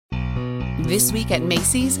This week at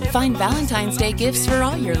Macy's, find Valentine's Day gifts for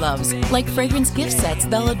all your loves, like fragrance gift sets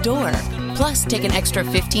they'll adore. Plus, take an extra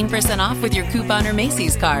 15% off with your coupon or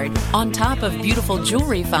Macy's card, on top of beautiful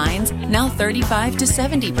jewelry finds, now 35 to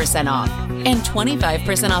 70% off, and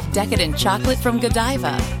 25% off decadent chocolate from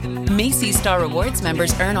Godiva. Macy's Star Rewards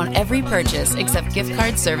members earn on every purchase except gift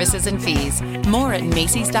card services and fees. More at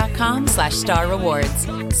Macys.com/Star Rewards.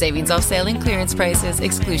 Savings off sale and clearance prices.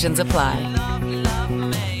 Exclusions apply.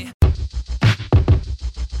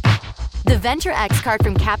 The Venture X card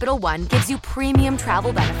from Capital One gives you premium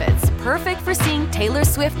travel benefits, perfect for seeing Taylor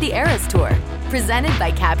Swift The Eras Tour. Presented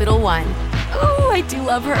by Capital One. Ooh, I do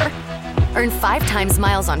love her. Earn 5 times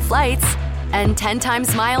miles on flights and 10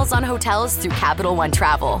 times miles on hotels through Capital One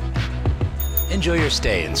Travel. Enjoy your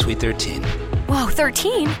stay in Suite 13. Whoa,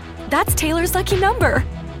 13? That's Taylor's lucky number.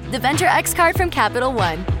 The Venture X card from Capital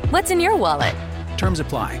One. What's in your wallet? Terms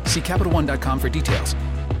apply. See CapitalOne.com for details.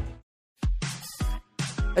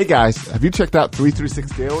 Hey guys, have you checked out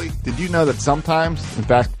 336 Daily? Did you know that sometimes, in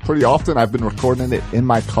fact, pretty often, I've been recording it in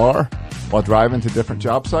my car while driving to different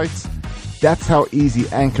job sites? That's how easy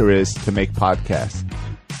Anchor is to make podcasts.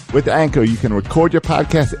 With Anchor, you can record your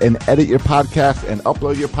podcast and edit your podcast and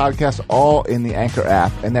upload your podcast all in the Anchor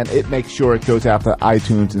app, and then it makes sure it goes out to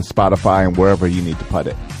iTunes and Spotify and wherever you need to put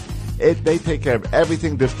it. They take care of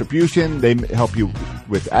everything distribution. They help you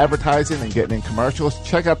with advertising and getting in commercials.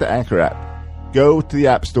 Check out the Anchor app. Go to the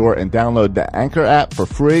App Store and download the Anchor app for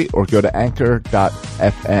free, or go to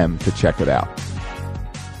anchor.fm to check it out.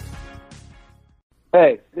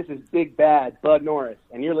 Hey, this is Big Bad Bud Norris,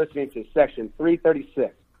 and you're listening to Section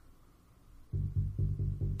 336.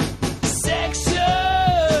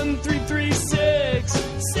 Section 336.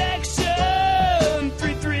 Section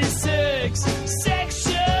 336.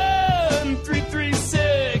 Section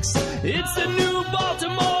 336. It's the new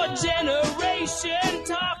Baltimore generation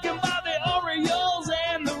talking about the Orioles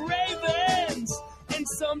and the Ravens. And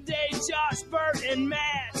someday Josh, Bert, and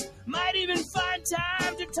Matt might even find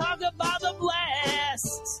time to talk about the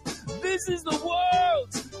Blasts. This is the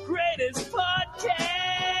world's greatest podcast.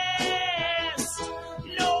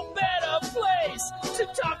 No better place to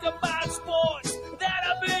talk about sports that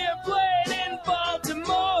are being played in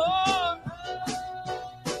Baltimore.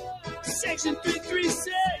 Section 336.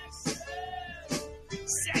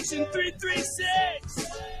 Section 336.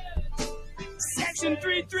 Section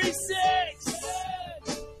 336.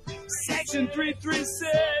 Section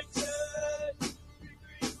 336.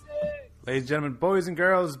 Ladies and gentlemen, boys and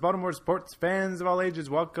girls, Baltimore sports fans of all ages,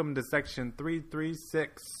 welcome to Section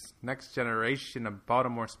 336, next generation of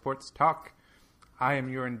Baltimore sports talk. I am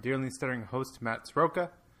your endearingly stuttering host, Matt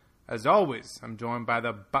Sroka. As always, I'm joined by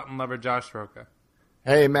the button lover, Josh Sroka.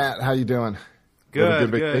 Hey, Matt, how you doing? You have a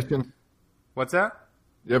good vacation? What's that?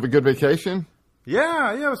 You have a good vacation?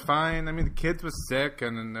 Yeah, it was fine. I mean, the kids was sick,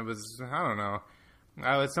 and it was, I don't know.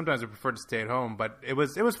 Sometimes I prefer to stay at home, but it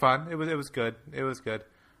was fun. It was good. It was good.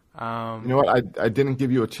 You know what? I didn't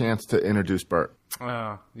give you a chance to introduce Bert.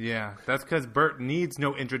 Oh, yeah. That's because Bert needs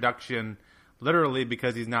no introduction, literally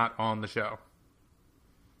because he's not on the show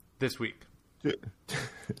this week.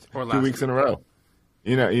 Or last 2 weeks in a row.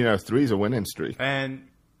 You know, 3's a winning streak. And,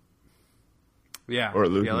 yeah. Or a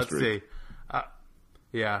losing let's streak.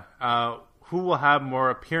 See. Who will have more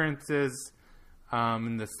appearances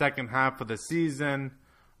in the second half of the season,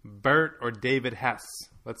 Bert or David Hess?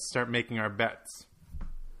 Let's start making our bets.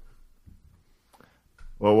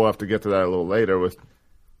 Well, we'll have to get to that a little later with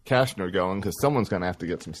Kashner going, because someone's going to have to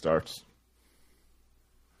get some starts.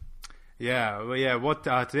 Yeah.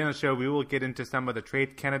 Today on the show, we will get into some of the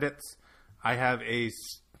trade candidates. I have a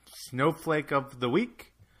snowflake of the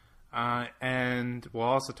week, and we'll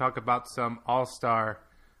also talk about some all-star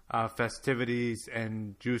festivities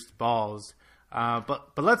and juiced balls.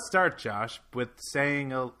 But let's start, Josh, with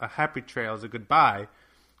saying a happy trails, a goodbye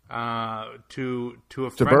to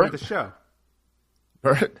a friend of the show.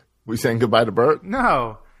 Bert? We saying goodbye to Bert?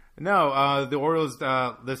 No. The Orioles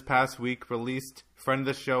this past week released friend of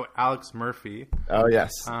the show Alex Murphy. Oh,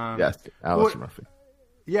 yes. Alex Murphy.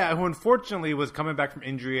 Yeah, who unfortunately was coming back from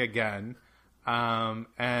injury again,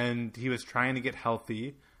 and he was trying to get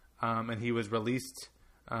healthy, and he was released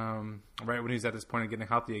right when he was at this point of getting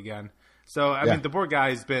healthy again. So, I mean, the poor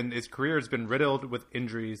guy his career has been riddled with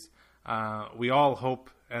injuries. We all hope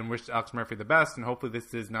and wish Alex Murphy the best, and hopefully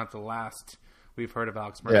this is not the last we've heard of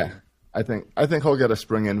Alex Murphy. Yeah, I think he'll get a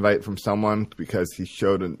spring invite from someone because he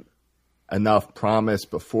showed enough promise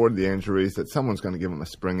before the injuries that someone's going to give him a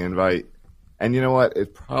spring invite. And you know what?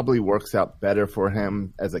 It probably works out better for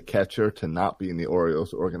him as a catcher to not be in the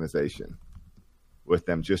Orioles organization with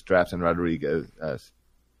them just drafting Rodriguez.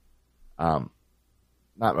 Not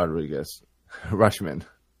Rodriguez. Rushman.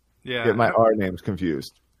 Yeah. Get my R names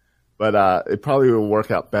confused. But it probably will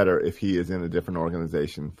work out better if he is in a different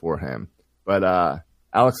organization for him. But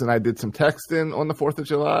Alex and I did some texting on the 4th of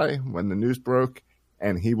July when the news broke,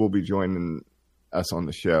 and he will be joining us on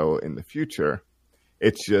the show in the future.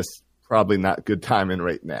 It's just probably not good timing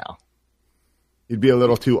right now. He'd be a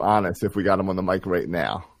little too honest if we got him on the mic right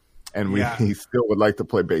now. And he still would like to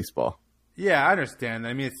play baseball. Yeah, I understand.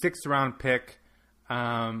 I mean, a 6th-round pick.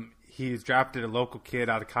 He's drafted a local kid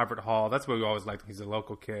out of Calvert Hall. That's what we always liked. He's a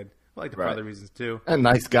local kid. We liked him for other reasons, too. A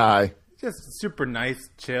nice guy. Just super nice,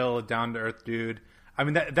 chill, down-to-earth dude. I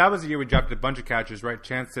mean, that was the year we drafted a bunch of catchers, right?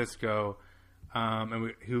 Chance Sisco,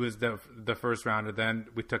 who was the first rounder. Then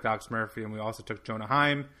we took Alex Murphy, and we also took Jonah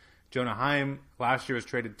Heim. Jonah Heim last year was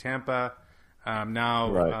traded to Tampa.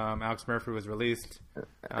 Alex Murphy was released.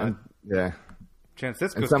 Chance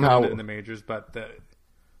Sisco's somehow in the majors, but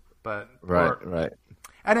right.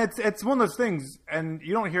 And it's one of those things, and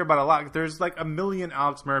you don't hear about it a lot. There's like a million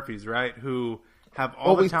Alex Murphys, right, who have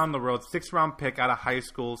all the talent in the world, 6th-round pick out of high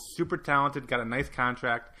school, super talented, got a nice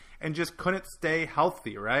contract, and just couldn't stay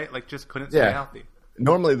healthy, right? Like, just couldn't stay healthy.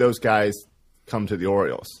 Normally those guys come to the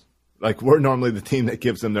Orioles. Like, we're normally the team that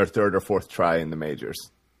gives them their 3rd or 4th try in the majors.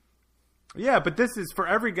 Yeah, but this is for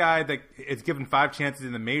every guy that is given 5 chances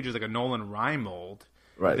in the majors, like a Nolan Reimold.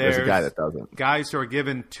 Right, there's a guy that doesn't. Guys who are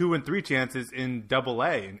given 2 and 3 chances in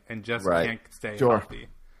Double-A and just can't stay healthy.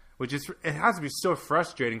 Which is, it has to be so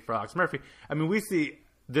frustrating for Alex Murphy. I mean, we see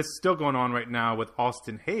this still going on right now with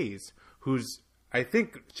Austin Hayes, who's, I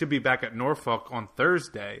think, should be back at Norfolk on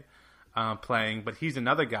Thursday playing, but he's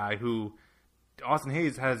another guy who, Austin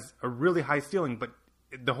Hayes has a really high ceiling, but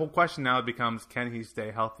the whole question now becomes, can he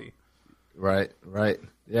stay healthy? Right.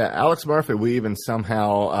 Yeah, Alex Murphy, we even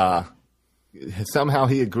somehow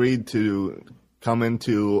he agreed to come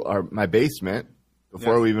into my basement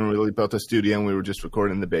before we even really built a studio, and we were just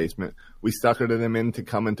recording in the basement. We suckered him in to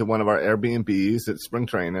come into one of our Airbnbs at spring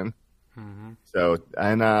training. Mm-hmm. So,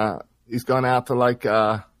 and he's gone out to like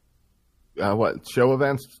show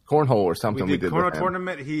events, cornhole or something. We did cornhole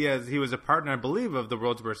tournament. He was a partner, I believe, of the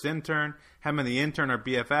World's Worst Intern. Him and the intern are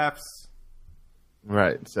BFFs.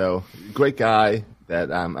 Right. So, great guy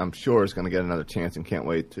that I'm sure is going to get another chance, and can't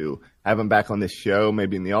wait to have him back on this show,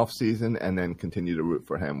 maybe in the off season, and then continue to root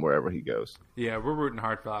for him wherever he goes. Yeah, we're rooting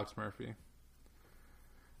hard for Alex Murphy.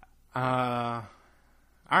 All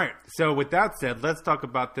right. So with that said, let's talk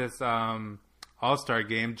about this All-Star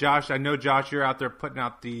game. Josh, I know, you're out there putting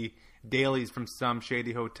out the dailies from some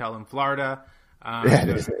shady hotel in Florida.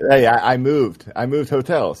 I moved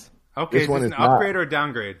hotels. Okay, is this an upgrade or a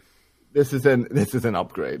downgrade? This is an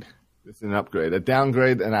upgrade. This is an upgrade. A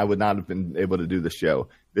downgrade, and I would not have been able to do the show.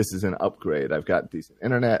 This is an upgrade. I've got decent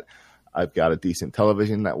internet. I've got a decent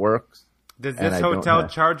television that works. Does this hotel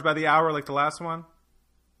charge by the hour like the last one?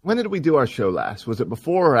 When did we do our show last? Was it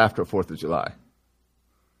before or after 4th of July?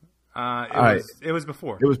 It was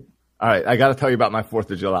before. All right. I got to tell you about my 4th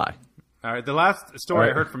of July. All right. The last story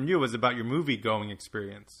I heard from you was about your movie going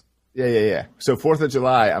experience. Yeah. So 4th of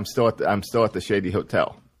July, I'm still at the Shady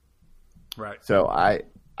Hotel. Right. So I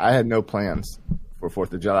had no plans for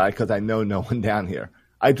 4th of July because I know no one down here.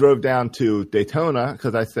 I drove down to Daytona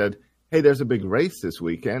because I said, hey, there's a big race this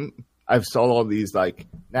weekend. I've saw all these like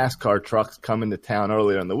NASCAR trucks come into town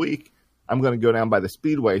earlier in the week. I'm going to go down by the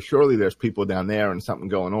Speedway. Surely there's people down there and something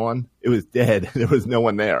going on. It was dead. There was no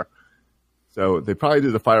one there. So they probably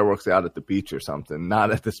do the fireworks out at the beach or something,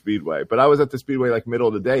 not at the Speedway. But I was at the Speedway like middle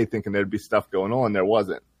of the day thinking there'd be stuff going on. There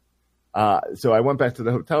wasn't. So I went back to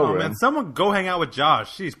the hotel room. Man, someone go hang out with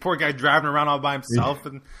Josh. Jeez, poor guy driving around all by himself.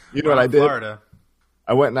 And you know what I did? Florida.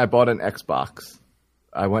 I went and I bought an Xbox.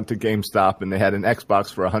 I went to GameStop and they had an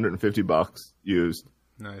Xbox for $150 used.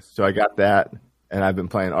 Nice. So I got that, and I've been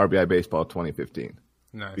playing RBI Baseball 2015.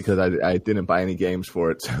 Nice. Because I didn't buy any games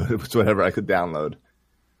for it, so it was whatever I could download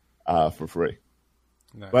for free.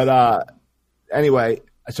 Nice. But anyway,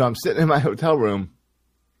 so I'm sitting in my hotel room,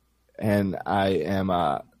 and I am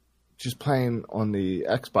just playing on the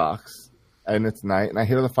Xbox, and it's night, and I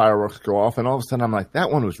hear the fireworks go off, and all of a sudden I'm like,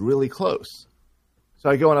 that one was really close. So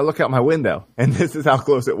I go and I look out my window, and this is how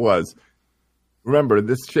close it was. Remember,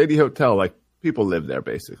 this Shady Hotel, like, people live there,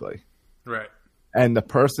 basically. Right. And the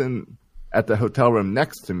person at the hotel room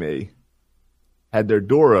next to me had their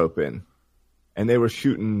door open, and they were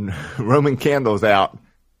shooting Roman candles out,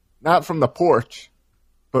 not from the porch,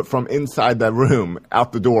 but from inside the room,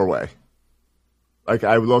 out the doorway. Like,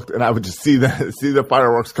 I looked, and I would just see the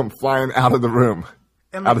fireworks come flying out of the room.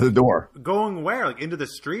 And out of the door. Going where? Like into the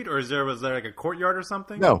street? Or was there like a courtyard or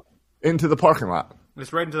something? No, into the parking lot.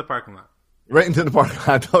 Just right into the parking lot. Right into the parking lot.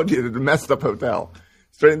 I told you, it's a messed up hotel.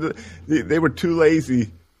 straight into they were too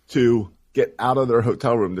lazy to get out of their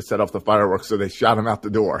hotel room to set off the fireworks, so they shot him out the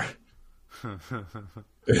door.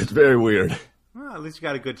 It's very weird. Well, at least you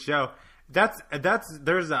got a good show.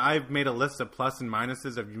 I've made a list of plus and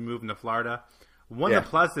minuses of you moving to Florida. One of the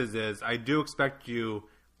pluses is I do expect you,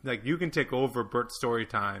 like, you can take over Bert's story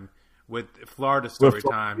time with Florida story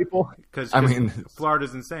time because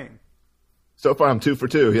Florida's insane. So far, I'm 2 for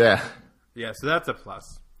 2. Yeah. Yeah, so that's a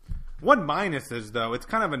plus. One minus is, though, it's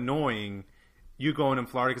kind of annoying you going in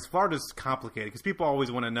Florida because Florida's complicated because people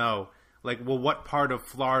always want to know, like, well, what part of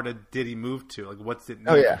Florida did he move to? Like, what's it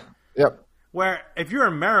near? Oh, yeah. Yep. Where if you're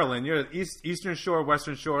in Maryland, you're Eastern Shore,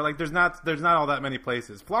 Western Shore. Like, there's not all that many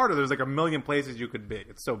places. Florida, there's like a million places you could be.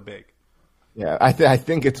 It's so big. Yeah, I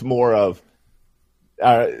think it's more of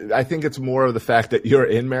the fact that you're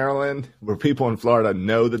in Maryland, where people in Florida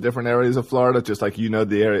know the different areas of Florida, just like you know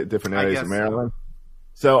the different areas of Maryland.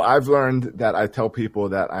 So I've learned that I tell people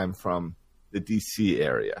that I'm from the D.C.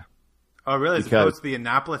 area. Oh, really? As opposed to the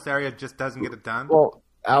Annapolis area, just doesn't get it done? Well,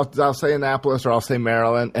 I'll say Annapolis or I'll say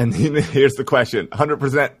Maryland, and here's the question: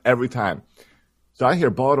 100% every time. So I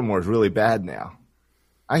hear Baltimore is really bad now.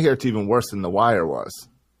 I hear it's even worse than The Wire was,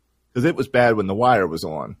 because it was bad when The Wire was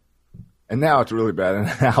on. And now it's really bad, and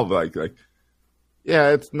I'll be like, yeah,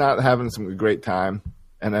 it's not having some great time.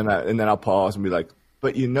 And then I'll pause and be like,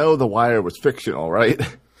 but The Wire was fictional, right?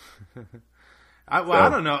 I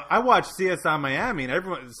don't know. I watch CSI Miami,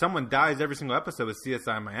 and someone dies every single episode with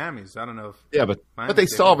CSI Miami. So I don't know if but they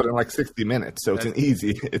solve it in like 60 minutes, so it's an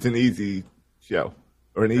easy show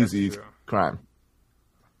or an easy crime.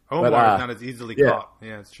 Omar is not as easily caught.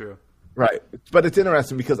 Yeah, it's true. Right. But it's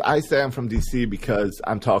interesting because I say I'm from D.C. because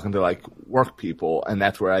I'm talking to, like, work people, and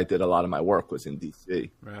that's where I did a lot of my work was in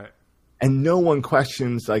D.C. Right. And no one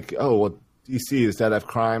questions, like, oh, well, D.C., does that have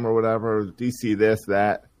crime or whatever? D.C. this,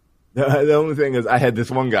 that. The only thing is I had this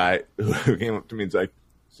one guy who came up to me and was like,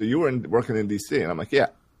 so you were working in D.C.? And I'm like, yeah,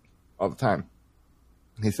 all the time.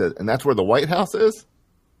 And he said, and that's where the White House is?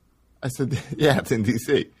 I said, yeah, it's in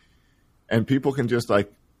D.C. And people can just,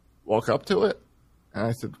 like, walk up to it? And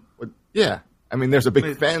I said, well, yeah. I mean, there's a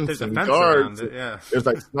big fence and guards. It, yeah. There's,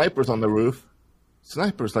 like, snipers on the roof.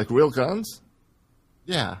 Snipers, like real guns?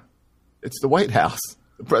 Yeah. It's the White House.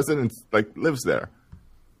 The president, like, lives there.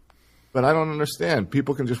 But I don't understand.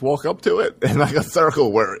 People can just walk up to it in, like, a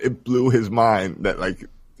circle where it blew his mind that, like,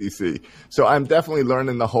 D.C. So I'm definitely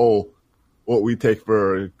learning the whole what we take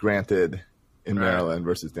for granted in Maryland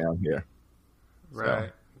versus down here.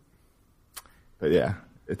 Right. So, but, yeah,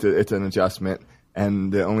 it's an adjustment.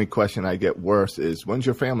 And the only question I get worse is, when's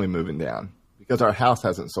your family moving down? Because our house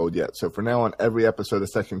hasn't sold yet. So for now on, every episode of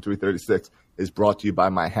Section 336 is brought to you by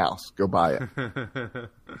my house. Go buy it.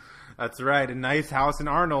 That's right. A nice house in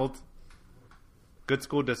Arnold. Good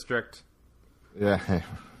school district. Yeah,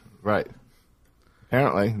 right.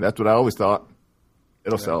 Apparently, that's what I always thought.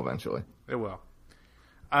 It'll sell eventually. It will.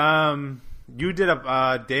 You did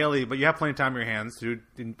a daily, but you have plenty of time on your hands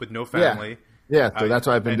with no family. Yeah, so that's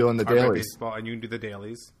why I've been doing the dailies. Baseball, and you can do the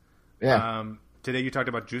dailies. Yeah. Today you talked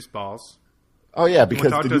about juice balls. Oh yeah,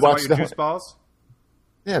 because did you watch the juice balls?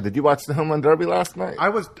 Yeah, did you watch the Home Run Derby last night? I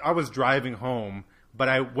was driving home, but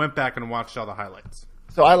I went back and watched all the highlights.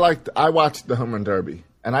 So I watched the Home Run Derby,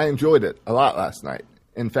 and I enjoyed it a lot last night.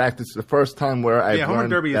 In fact, it's the first time where I've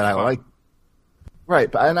learned that I like. Right,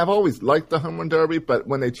 and I've always liked the Home Run Derby, but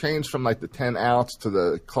when they changed from like the 10 outs to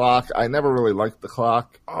the clock, I never really liked the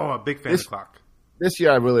clock. Oh, a big fan of the clock. This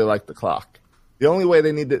year, I really like the clock. The only way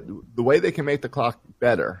the way they can make the clock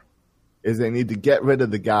better is they need to get rid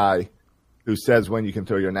of the guy who says when you can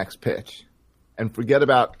throw your next pitch, and forget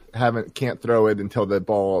about can't throw it until the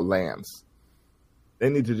ball lands. They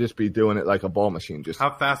need to just be doing it like a ball machine. Just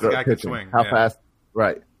how fast the guy can swing. How fast,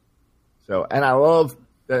 right? So, and I love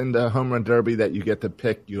that in the Home Run Derby that you get to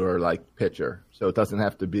pick your like pitcher, so it doesn't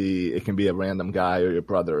have to be. It can be a random guy or your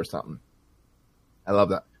brother or something. I love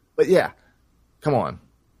that. But yeah. Come on.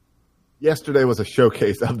 Yesterday was a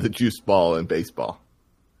showcase of the juice ball in baseball.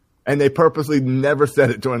 And they purposely never said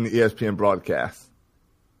it during the ESPN broadcast.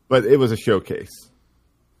 But it was a showcase.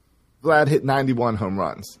 Vlad hit 91 home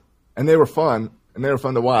runs. And they were fun. And they were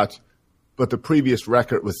fun to watch. But the previous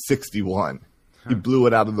record was 61. He blew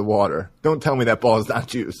it out of the water. Don't tell me that ball is not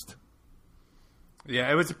juiced.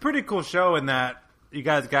 Yeah, it was a pretty cool show in that you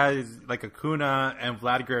guys like Acuna and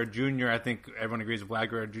Vlad Guerrero Jr., I think everyone agrees Vlad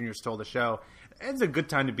Guerrero Jr. stole the show. It's a good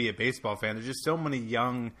time to be a baseball fan. There's just so many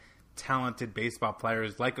young, talented baseball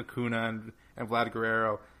players like Acuna and Vlad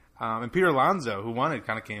Guerrero. And Peter Alonso, who won it,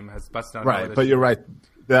 kind of came as busted on. Right, but you're right.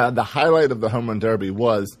 The highlight of the Home Run Derby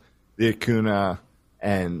was the Acuna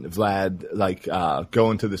and Vlad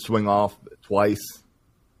going to the swing off twice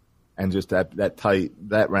and just that tight,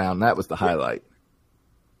 that round, that was the highlight.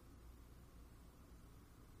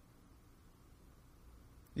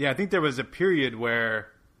 Yeah, I think there was a period where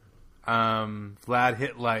Vlad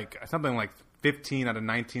hit something like 15 out of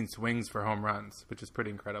 19 swings for home runs, which is pretty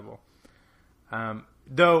incredible.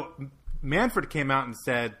 Though Manfred came out and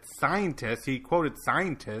said he quoted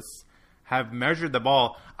scientists have measured the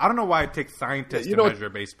ball. I don't know why it takes scientists to measure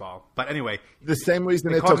baseball. But anyway. The same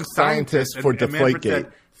reason it took scientists for Deflategate.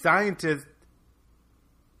 Scientists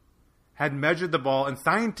had measured the ball, and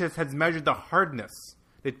scientists had measured the hardness.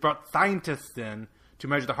 They brought scientists in to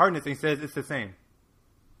measure the hardness, and he says it's the same.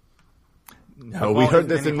 No, we heard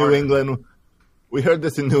this in New England. We heard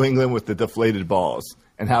this in New England with the deflated balls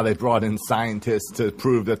and how they brought in scientists to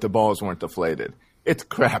prove that the balls weren't deflated. It's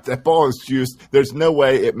crap. That ball is juiced. There's no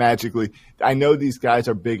way it magically – I know these guys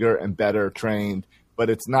are bigger and better trained,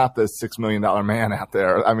 but it's not the $6 million man out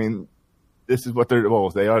there. I mean, this is what they're –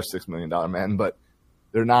 well, they are $6 million men, but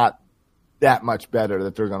they're not that much better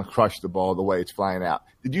that they're going to crush the ball the way it's flying out.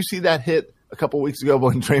 Did you see that hit a couple weeks ago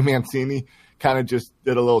when Trey Mancini kind of just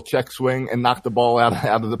did a little check swing and knocked the ball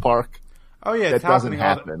out of the park? Oh, yeah, that doesn't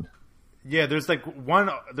happen. Yeah, there's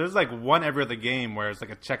one every other game where it's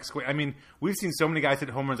like a check swing. I mean, we've seen so many guys hit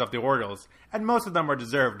home runs off the Orioles, and most of them are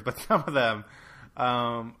deserved, but some of them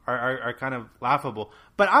are kind of laughable.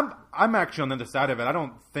 But I'm actually on the other side of it. I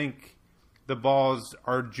don't think the balls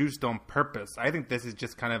are juiced on purpose. I think this is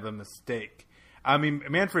just kind of a mistake. I mean,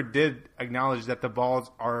 Manfred did acknowledge that the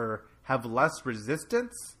balls have less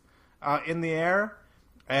resistance in the air.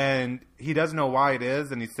 And he doesn't know why it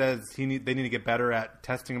is, and he says they need to get better at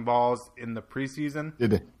testing balls in the preseason.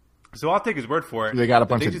 Did they? So I'll take his word for it. They got a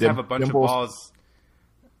bunch of have a bunch of balls.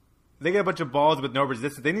 They get a bunch of balls with no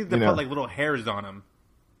resistance. They need to put little hairs on them,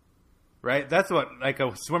 right? That's what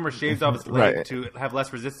a swimmer shaves off his leg to have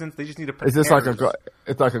less resistance. They just need to put. Is this hairs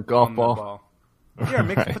it's like a golf ball? Yeah,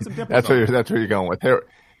 put some dimples. That's where you're going with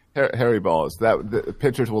hairy balls. The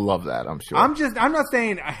pitchers will love that, I'm sure. I'm not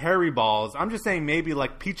saying hairy balls. I'm just saying maybe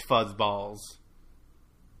like peach fuzz balls.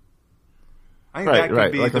 I think that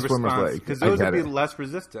could be like the response because those would be less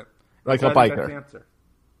resistant. Like a biker. That's the answer.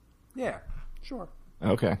 Yeah, sure.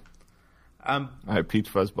 Okay. I have peach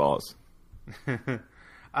fuzz balls.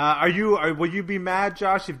 Will you be mad,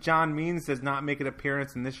 Josh, if John Means does not make an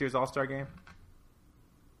appearance in this year's All-Star game?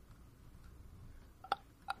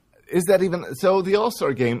 Is that even so? The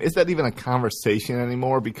All-Star game, is that even a conversation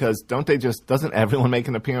anymore? Because doesn't everyone make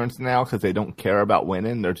an appearance now because they don't care about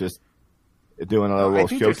winning? They're just doing a little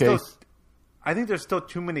showcase. I think there's still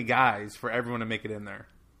too many guys for everyone to make it in there,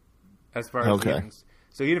 as far as innings.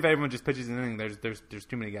 So even if everyone just pitches an inning, there's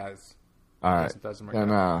too many guys. All right,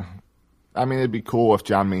 I mean, it'd be cool if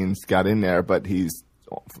John Means got in there, but he's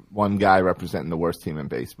one guy representing the worst team in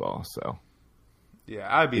baseball. So yeah,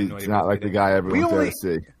 I'd be annoyed. He's not like the guy everyone's there to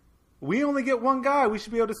see. We only get one guy. We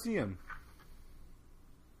should be able to see him.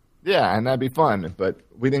 Yeah, and that'd be fun. But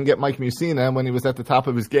we didn't get Mike Mussina when he was at the top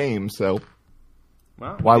of his game, so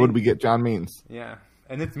why would we get John Means? Yeah,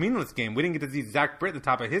 and it's a meaningless game. We didn't get to see Zach Britt at the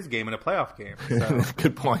top of his game in a playoff game. So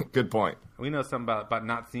Good point. We know something about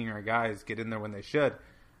not seeing our guys get in there when they should.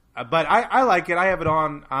 But I like it. I have it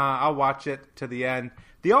on. I'll watch it to the end.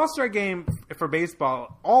 The All-Star game for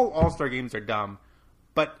baseball, all All-Star games are dumb.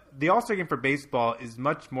 But the All-Star game for baseball is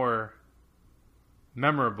much more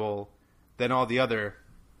memorable than all the other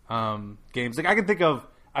games. Like I can think of,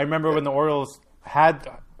 I remember when the Orioles had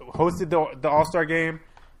hosted the All-Star game,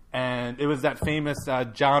 and it was that famous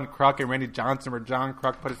John Kruk and Randy Johnson where John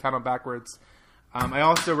Kruk put his hat on backwards. I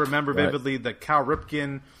also remember vividly the Cal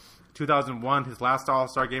Ripken 2001, his last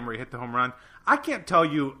All-Star game where he hit the home run. I can't tell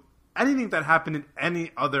you anything that happened in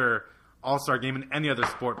any other All-Star game in any other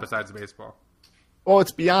sport besides baseball. Well,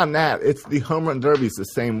 it's beyond that. It's the home run derbies the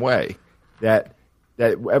same way that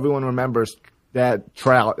everyone remembers that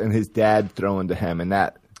Trout and his dad throwing to him in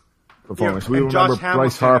that performance. We remember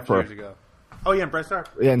Bryce Harper. Oh yeah, and Bryce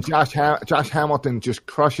Harper. Yeah, and Josh Hamilton just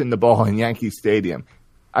crushing the ball in Yankee Stadium.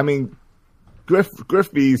 I mean,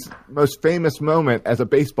 Griffey's most famous moment as a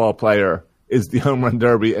baseball player is the home run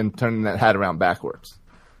derby and turning that hat around backwards.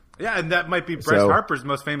 Yeah, and that might be Bryce Harper's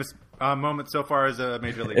most famous moment so far as a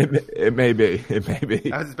major leaguer. It may be.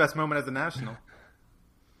 That was his best moment as a national.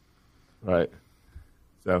 Right.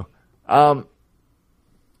 So,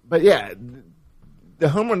 but yeah,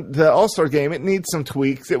 the All-Star game, it needs some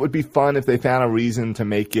tweaks. It would be fun if they found a reason to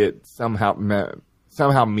make it somehow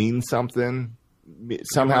mean something,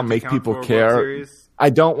 somehow make people care.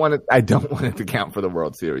 I don't want it to count for the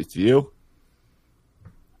World Series. Do you?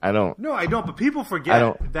 I don't. No, I don't. But people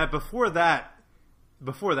forget that before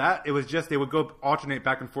that, it was just they would go alternate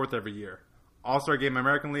back and forth every year. All-Star Game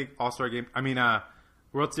American League, All-Star Game.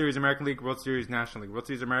 World Series American League, World Series National League, World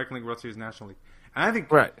Series American League, World Series National League. And I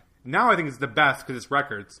think now I think it's the best because it's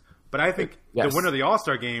records. But I think the winner of the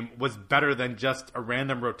All-Star Game was better than just a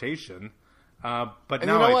random rotation. But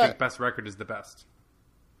now I think best record is the best.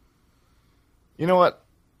 You know what?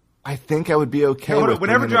 I think I would be okay with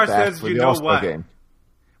whenever Josh says, you know what? Game.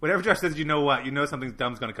 Whenever Josh says, you know what, you know something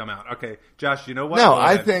dumb's going to come out. Okay, Josh, you know what? No,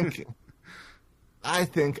 I think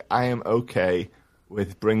I am okay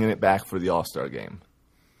with bringing it back for the All-Star Game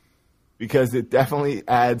because it definitely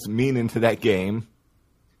adds meaning to that game.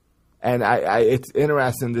 And it's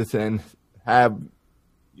interesting to then have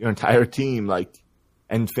your entire team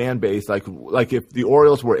and fan base like if the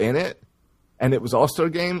Orioles were in it and it was All-Star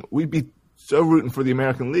Game, we'd be so rooting for the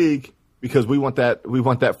American League because we want that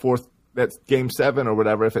that's Game 7 or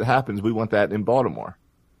whatever. If it happens, we want that in Baltimore.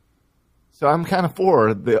 So I'm kind of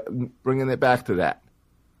for bringing it back to that.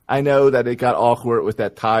 I know that it got awkward with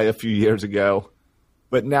that tie a few years ago,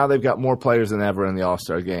 but now they've got more players than ever in the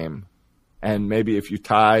All-Star Game. And maybe if you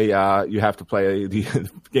tie, you have to play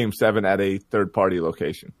Game 7 at a third-party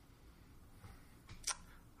location.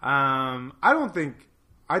 I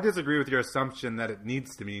disagree with your assumption that it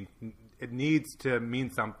needs to mean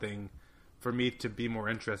something for me to be more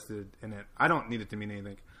interested in it. I don't need it to mean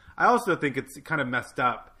anything. I also think it's kind of messed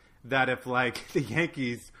up that if the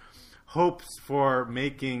Yankees' hopes for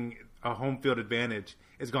making a home field advantage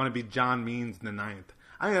is going to be John Means in the ninth.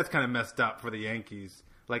 I think that's kind of messed up for the Yankees.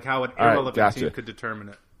 How an irrelevant team could determine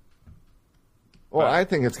it. Well, I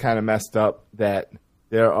think it's kind of messed up that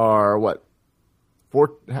there are,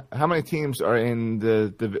 how many teams are in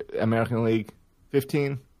the American League?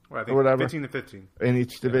 15 or whatever? 15 to 15. In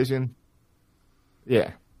each division?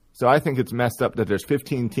 Yeah. So I think it's messed up that there's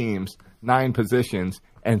 15 teams, 9 positions,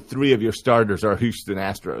 and 3 of your starters are Houston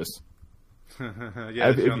Astros.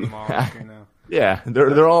 Yeah, they're showing them all on the screen now. Yeah,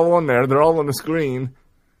 they're all on there. They're all on the screen.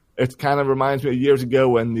 It kind of reminds me of years ago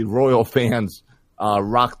when the Royal fans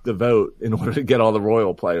rocked the vote in order to get all the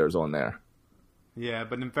Royal players on there. Yeah,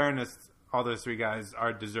 but in fairness, all those 3 guys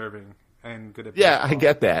are deserving and good at baseball. Yeah,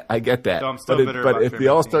 I get that. So I'm still bitter about if the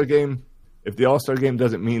All-Star game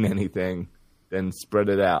doesn't mean anything, then spread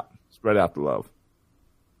it out. Spread out the love.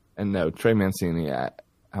 And no, Trey Mancini,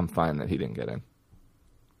 I'm fine that he didn't get in.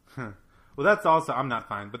 Well, that's also, I'm not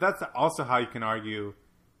fine, but that's also how you can argue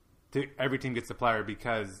every team gets a player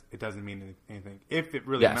because it doesn't mean anything. If it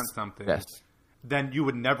really meant something, then you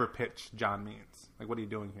would never pitch John Means. What are you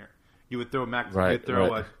doing here? You would throw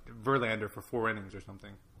Verlander for 4 innings or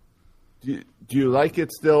something. Do you like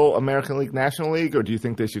it still American League, National League, or do you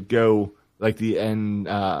think they should go like the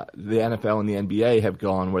NFL and the NBA have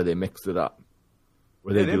gone where they mix it up?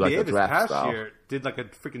 Where they do NBA a draft this past style. year did a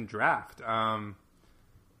freaking draft. And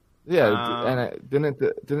didn't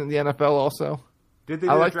the NFL also? Did they?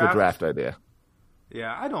 I like the draft idea.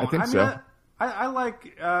 Yeah, I don't. I think so. I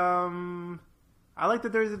like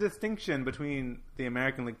that there's a distinction between the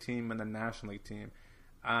American League team and the National League team.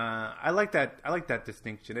 I like that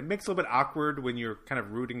distinction. It makes it a little bit awkward when you're kind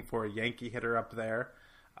of rooting for a Yankee hitter up there.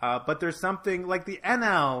 But there's something like the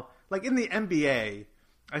NL, like in the NBA,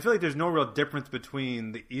 I feel like there's no real difference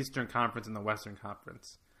between the Eastern Conference and the Western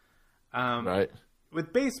Conference. Right.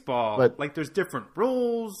 With baseball, there's different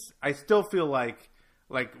rules. I still feel like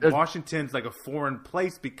Washington's like a foreign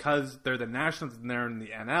place because they're the Nationals and they're in the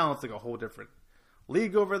NL. It's like a whole different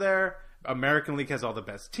league over there. American League has all the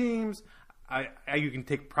best teams. You can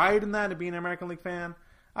take pride in that and being an American League fan.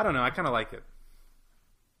 I don't know. I kind of like it.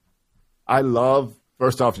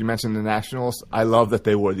 First off, you mentioned the Nationals. I love that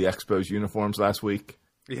they wore the Expos uniforms last week.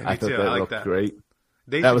 Yeah, I thought too. that I like looked that. Great.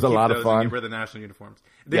 That was a lot of fun. Get rid of the national uniforms.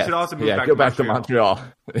 They should also move back to Montreal.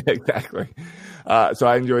 Exactly. So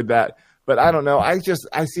I enjoyed that. But I don't know. I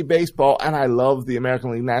see baseball, and I love the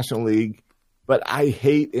American League, National League, but I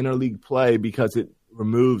hate interleague play because it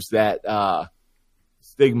removes that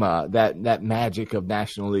stigma, that magic of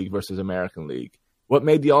National League versus American League. What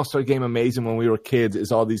made the All-Star Game amazing when we were kids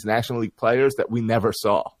is all these National League players that we never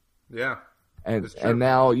saw. Yeah. And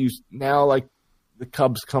now like the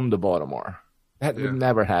Cubs come to Baltimore. That would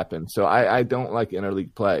never happen. So I don't like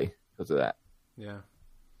interleague play because of that. Yeah.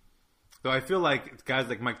 So I feel like guys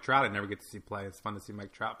like Mike Trout I never get to see play. It's fun to see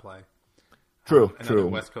Mike Trout play. True. And other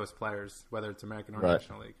West Coast players, whether it's American or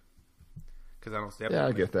National League. Because I don't stay up. Yeah,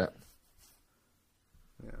 I get that.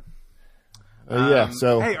 Yeah.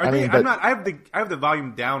 So hey, I have the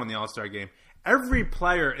volume down on the All-Star Game. Every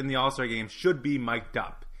player in the All-Star Game should be mic'd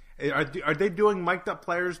up. Are they doing mic'd up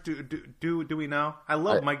players? Do we know? I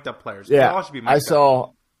love mic'd up players. Yeah, they all should be mic'd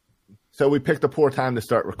up. So we picked a poor time to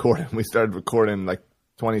start recording. We started recording like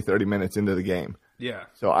 20, 30 minutes into the game. Yeah.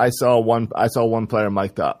 So I saw one player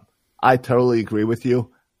mic'd up. I totally agree with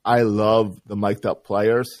you. I love the mic'd up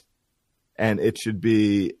players, and it should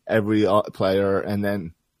be every player. And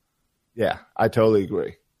then, yeah, I totally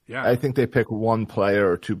agree. Yeah. I think they pick one player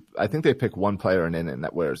or two. I think they pick one player an inning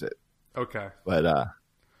that wears it. Okay. But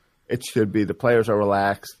it should be the players are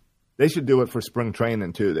relaxed. They should do it for spring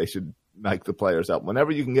training too. They should mic the players up.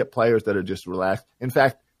 Whenever you can get players that are just relaxed. In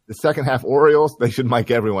fact, the second half Orioles, they should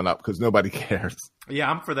mic everyone up because nobody cares.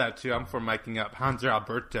 Yeah, I'm for that too. I'm for miking up Hanser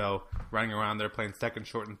Alberto running around there playing second,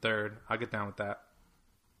 short, and third. I'll get down with that.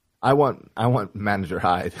 I want Manager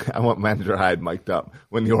Hyde. I want Manager Hyde mic'd up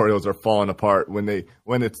when the Orioles are falling apart, when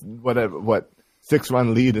it's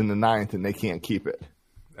 6-run lead in the ninth and they can't keep it.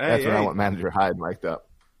 That's when I want Manager Hyde mic'd up.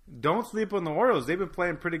 Don't sleep on the Orioles. They've been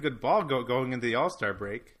playing pretty good ball going into the All-Star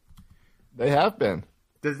break. They have been.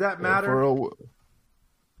 Does that matter?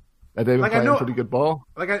 That they've been playing pretty good ball?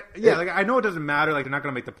 I know it doesn't matter. Like, they're not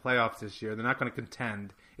going to make the playoffs this year. They're not going to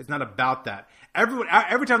contend. It's not about that.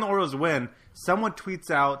 Every time the Orioles win, someone tweets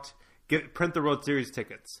out, print the World Series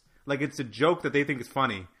tickets. Like, it's a joke that they think is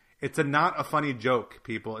funny. It's not a funny joke,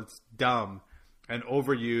 people. It's dumb and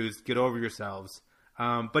overused. Get over yourselves.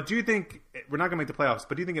 But do you think we're not going to make the playoffs?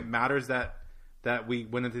 But do you think it matters that we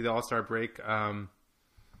went into the All-Star break? I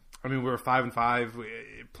mean, we were 5-5,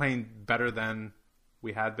 playing better than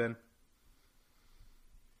we had been.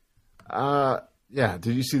 Yeah.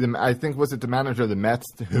 Did you see them? I think was it the manager of the Mets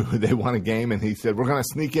who they won a game and he said we're going to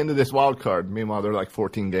sneak into this wild card. Meanwhile, they're like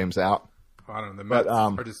 14 games out. I don't know. The Mets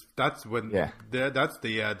are just that's when yeah. That's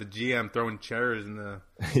the GM throwing chairs in the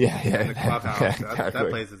in the clubhouse. Yeah, exactly. That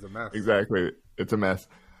place is a mess. Exactly, it's a mess.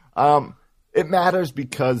 It matters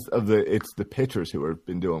because it's the pitchers who have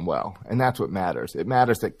been doing well, and that's what matters. It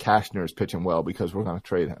matters that Cashner is pitching well because we're going to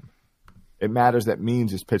trade him. It matters that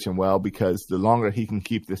Means is pitching well because the longer he can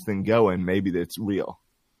keep this thing going, maybe it's real.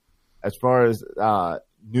 As far as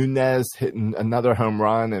Nunez hitting another home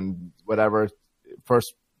run and whatever,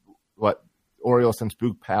 Orioles since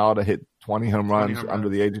Boog Powell to hit 20 home runs under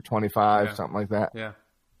the age of 25, something like that. Yeah.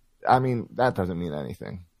 I mean, that doesn't mean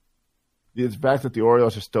anything. The fact that the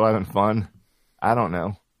Orioles are still having fun, I don't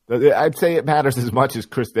know. I'd say it matters as much as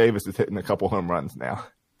Chris Davis is hitting a couple home runs now.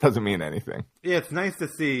 Doesn't mean anything. Yeah, it's nice to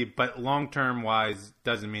see, but long-term wise,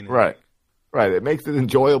 doesn't mean anything. Right. It makes it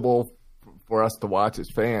enjoyable for us to watch as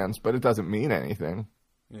fans, but it doesn't mean anything.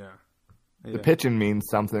 Yeah. The pitching means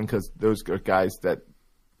something because those are guys that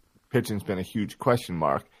pitching's been a huge question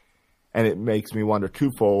mark, and it makes me wonder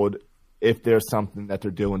twofold if there's something that they're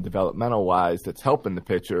doing developmental-wise that's helping the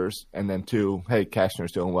pitchers, and then two, hey,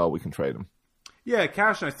 Cashner's doing well, we can trade him. Yeah,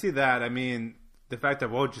 Cashner, I see that. I mean, the fact that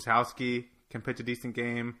Wojciechowski can pitch a decent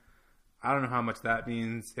game, I don't know how much that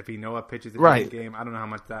means. If Noah pitches a decent game, I don't know how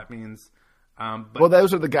much that means. But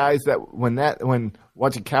those are the guys that when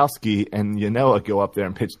Wojciechowski and Yanoa go up there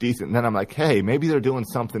and pitch decent, then I'm like, hey, maybe they're doing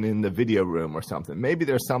something in the video room or something. Maybe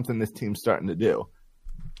there's something this team's starting to do.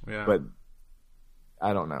 Yeah. But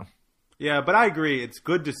I don't know. Yeah, but I agree. It's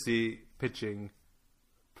good to see pitching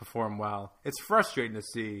perform well. It's frustrating to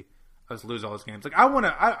see us lose all those games. Like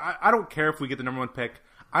I don't care if we get the number one pick.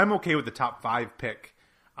 I'm okay with the top 5 pick,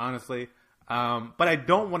 honestly. But I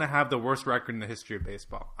don't want to have the worst record in the history of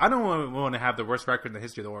baseball. I don't want to have the worst record in the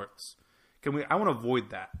history of the Orioles. I want to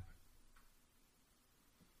avoid that.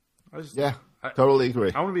 Totally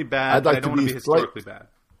agree. I want to be bad, but I don't want to be historically bad.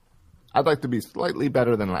 I'd like to be slightly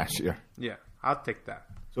better than last year. Yeah, I'll take that.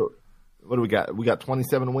 So, what do we got? We got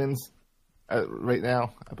 27 wins right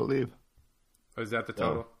now, I believe. Oh, is that the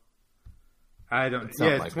total? I don't.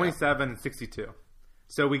 Yeah, it's 27 and 62.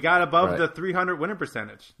 So we got above the 300 winning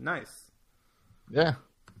percentage. Nice. Yeah.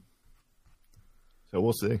 So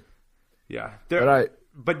we'll see. Yeah.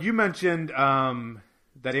 But you mentioned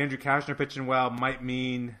that Andrew Cashner pitching well might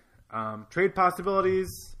mean trade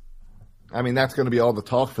possibilities. I mean, that's going to be all the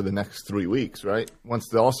talk for the next 3 weeks, right? Once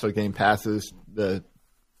the All-Star game passes, the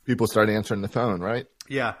people start answering the phone, right?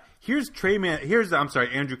 Yeah. Here's Andrew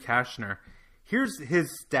Cashner. Here's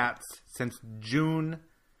his stats since June.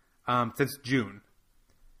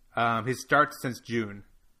 His starts since June.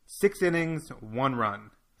 6 innings, 1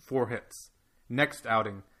 run, 4 hits. Next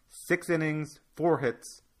outing, 6 innings, 4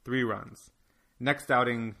 hits, 3 runs. Next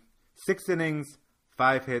outing, 6 innings,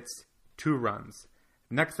 5 hits, 2 runs.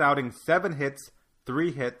 Next outing, 7 hits,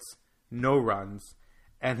 3 hits, no runs.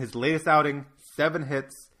 And his latest outing, 7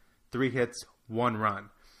 hits, 3 hits, 1 run.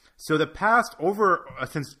 So the past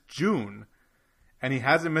since June, and he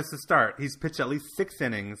hasn't missed a start, he's pitched at least 6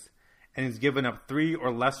 innings, and he's given up 3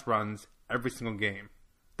 or less runs every single game.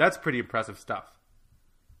 That's pretty impressive stuff.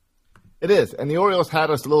 It is. And the Orioles had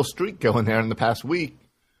us a little streak going there in the past week.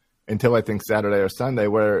 until I think Saturday or Sunday,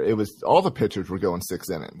 where it was all the pitchers were going 6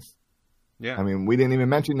 innings. Yeah. I mean, we didn't even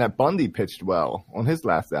mention that Bundy pitched well on his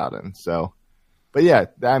last outing. So, but yeah,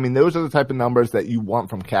 I mean, those are the type of numbers that you want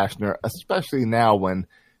from Cashner, especially now when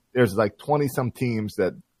there's like 20-some teams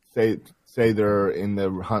that say they're in the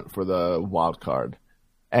hunt for the wild card.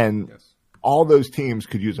 And all those teams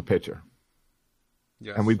could use a pitcher.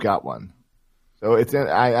 Yes. And we've got one. So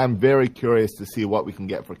I'm very curious to see what we can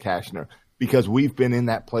get for Cashner, because we've been in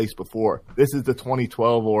that place before. This is the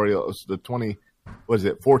 2012 Orioles,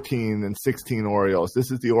 14 and 16 Orioles. This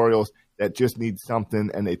is the Orioles that just need something,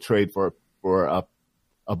 and they trade for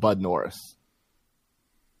a Bud Norris.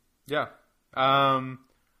 Yeah.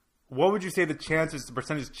 What would you say the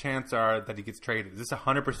percentage chance are that he gets traded? Is this a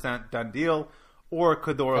 100% done deal, or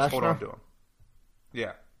could the Orioles hold on to him?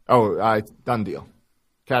 Yeah. Oh, done deal.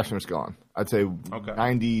 Cashner's gone. I'd say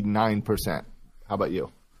 99%. How about you?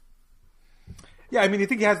 Yeah, I mean, you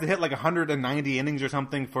think he has to hit like 190 innings or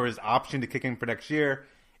something for his option to kick in for next year.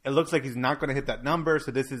 It looks like he's not going to hit that number,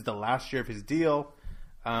 so this is the last year of his deal.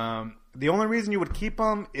 The only reason you would keep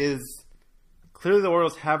him is clearly the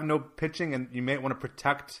Orioles have no pitching, and you may want to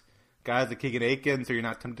protect guys like Keegan Aiken, so you're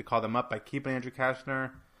not tempted to call them up by keeping Andrew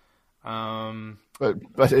Cashner.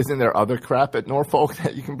 But isn't there other crap at Norfolk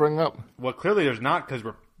that you can bring up? Well, clearly there's not, because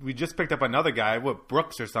we just picked up another guy,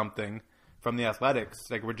 Brooks or something, from the Athletics.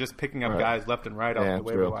 Like, we're just picking up guys left and right off the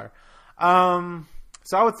waiver wire.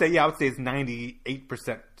 So I would say it's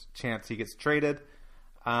 98% chance he gets traded.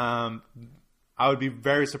 I would be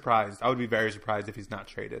very surprised. If he's not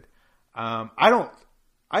traded. I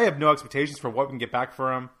have no expectations for what we can get back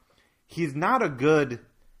for him. He's not a good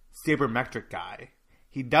sabermetric guy.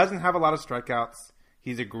 He doesn't have a lot of strikeouts.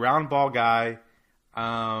 He's a ground ball guy.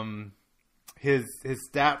 His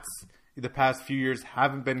stats the past few years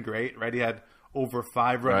haven't been great, right? He had over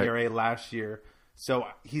 5 run ERA last year. So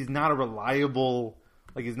he's not a reliable,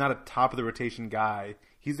 he's not a top of the rotation guy.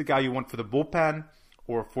 He's the guy you want for the bullpen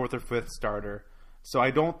or a 4th or 5th starter. So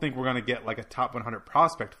I don't think we're going to get a top 100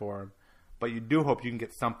 prospect for him, but you do hope you can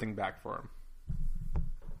get something back for him.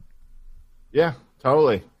 Yeah,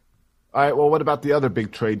 totally. All right, well, what about the other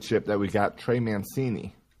big trade chip that we got, Trey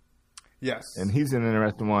Mancini? Yes. And he's an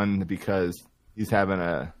interesting one because he's having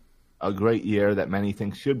a great year that many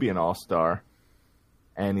think should be an all-star.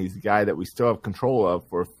 And he's a guy that we still have control of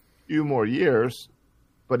for a few more years,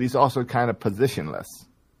 but he's also kind of positionless.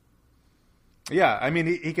 Yeah, I mean,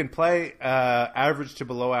 he can play average to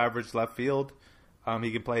below average left field.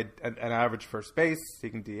 He can play an average first base. He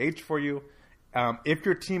can DH for you. If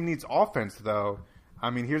your team needs offense, though, I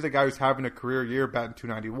mean, here's a guy who's having a career year, batting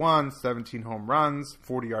 .291, 17 home runs,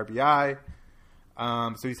 40 RBI.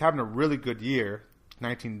 So he's having a really good year,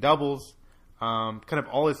 19 doubles. Kind of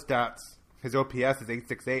all his stats, his OPS is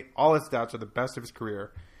 .868. All his stats are the best of his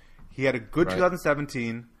career. He had a good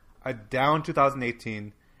 2017, a down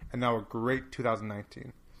 2018, and now a great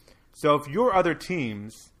 2019. So if your other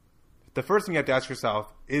teams, the first thing you have to ask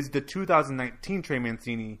yourself, is the 2019 Trey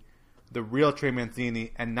Mancini the real Trey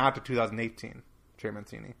Mancini and not the 2018 Trey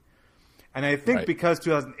Mancini? And I think because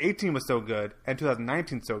 2018 was so good and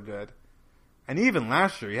 2019 so good, and even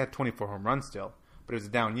last year he had 24 home runs still, but it was a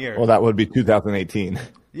down year. Well, that would be 2018.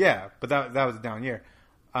 Yeah, but that was a down year.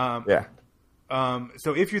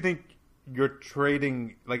 So if you think you're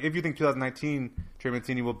trading, if you think 2019 Trey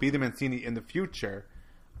Mancini will be the Mancini in the future,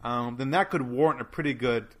 then that could warrant a pretty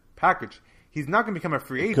good package. He's not going to become a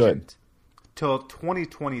free agent till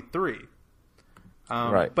 2023.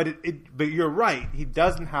 But you're right. He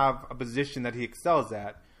doesn't have a position that he excels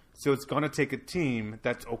at, so it's going to take a team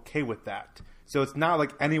that's okay with that. So it's not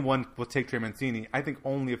like anyone will take Trey Mancini. I think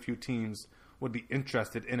only a few teams would be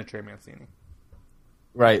interested in a Trey Mancini.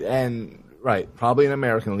 Probably an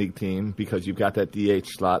American League team because you've got that DH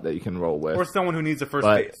slot that you can roll with. Or someone who needs a first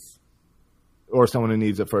base. Or someone who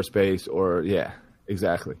needs a first base,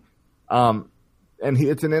 exactly. And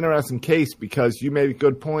it's an interesting case because you made a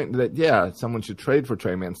good point that, someone should trade for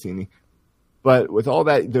Trey Mancini. But with all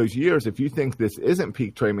those years, if you think this isn't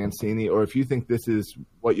peak Trey Mancini, or if you think this is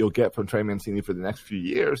what you'll get from Trey Mancini for the next few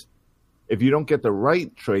years, if you don't get the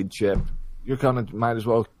right trade chip, you're might as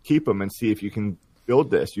well keep him and see if you can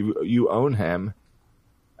build this. You own him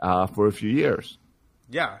for a few years.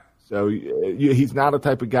 Yeah. So he's not a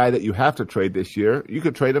type of guy that you have to trade this year. You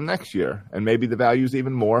could trade him next year, and maybe the value is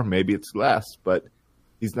even more, maybe it's less, but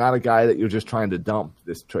he's not a guy that you're just trying to dump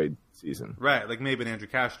this trade season. Right, like maybe an Andrew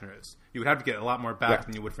Cashner is. You would have to get a lot more back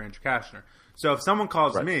than you would for Andrew Cashner. So if someone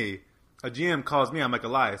calls me, a GM calls me, I'm like,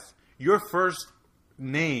 Elias, your first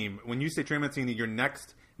name, when you say Trey Mancini, your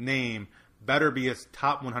next name better be a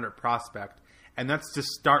top 100 prospect, and that's to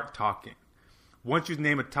start talking. once you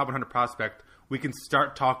name a top 100 prospect, we can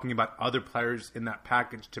start talking about other players in that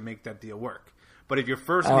package to make that deal work. But if your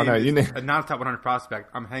first name is a not a top 100 prospect,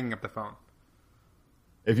 I'm hanging up the phone.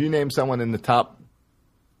 If you name someone in the top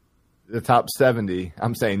 70,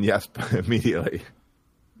 I'm saying yes immediately.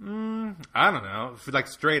 I don't know. Like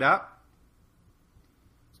straight up?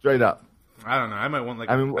 Straight up. I don't know. I might want like.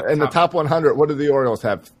 I mean, in the top 100, what do the Orioles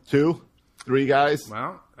have? 2, 3 guys.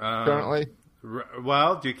 Well, currently.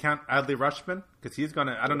 Well, do you count Adley Rutschman? Because he's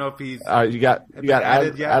gonna. I don't know if he's. You got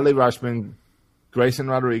added yet. Adley Rutschman, Grayson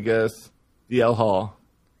Rodriguez, DL Hall,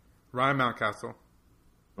 Ryan Mountcastle.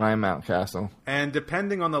 And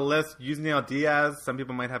depending on the list, Yusniel Diaz. Some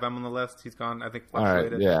people might have him on the list. He's gone. I think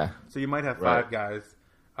fluctuated. All right, yeah. So you might have 5 guys.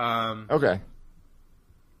 Okay.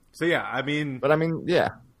 So yeah, I mean. But I mean, yeah.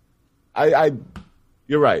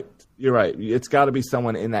 You're right. You're right. It's got to be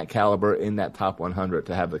someone in that caliber, in that top 100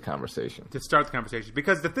 to have the conversation. To start the conversation.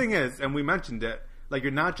 Because the thing is, and we mentioned it, like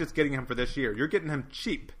you're not just getting him for this year. You're getting him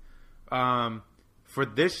cheap for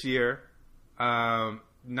this year.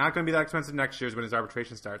 Not going to be that expensive next year when his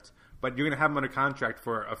arbitration starts. But you're going to have him under contract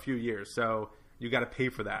for a few years. So you got to pay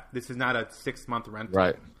for that. This is not a 6-month rental.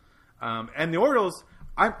 Right. And the Orioles,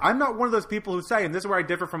 I'm not one of those people who say, and this is where I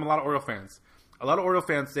differ from a lot of Oriole fans. A lot of Oriole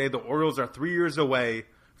fans say the Orioles are 3 years away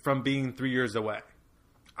from being 3 years away.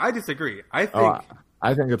 I disagree. I think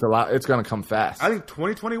it's a lot. It's going to come fast. I think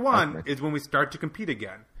 2021 is when we start to compete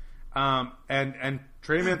again. And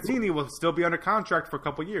Trey Mancini will still be under contract for a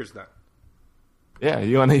couple years then. Yeah,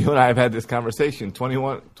 you and I have had this conversation.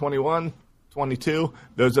 21, 22,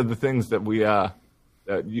 those are the things that we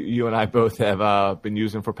that you and I both have been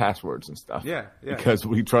using for passwords and stuff. Yeah. Because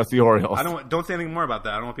we trust the Orioles. Don't say anything more about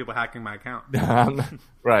that. I don't want people hacking my account.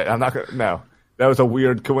 Right. I'm not going to. No. That was a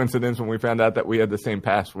weird coincidence when we found out that we had the same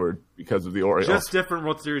password because of the Orioles. Just different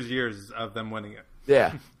World Series years of them winning it.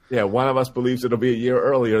 Yeah. Yeah. One of us believes it'll be a year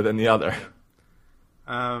earlier than the other.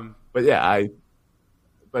 But yeah, I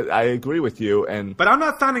agree with you. But I'm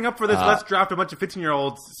not signing up for this. Let's draft a bunch of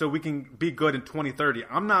 15-year-olds so we can be good in 2030.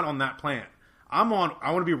 I'm not on that plan. I want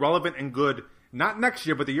to be relevant and good, not next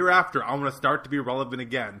year, but the year after. I want to start to be relevant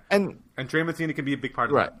again. And Trey Mancini can be a big part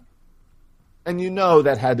of that. And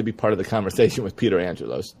that had to be part of the conversation with Peter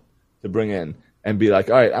Angelos to bring in and be like,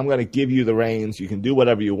 all right, I'm going to give you the reins. You can do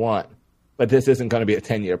whatever you want, but this isn't going to be a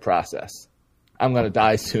 10-year process. I'm going to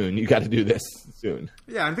die soon. You got to do this soon.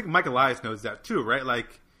 Yeah, I think Mike Elias knows that too, right?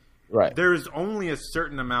 Like, there's only a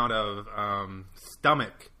certain amount of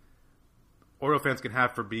stomach Oriole fans can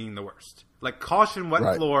have for being the worst. Like, caution,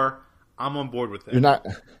 wet floor, I'm on board with it. You're not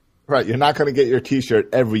going to get your T-shirt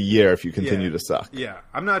every year if you continue to suck. Yeah,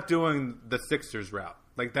 I'm not doing the Sixers route.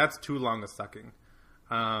 Like, that's too long of sucking.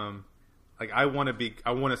 Like, I want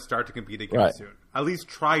to start to compete again soon. At least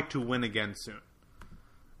try to win again soon.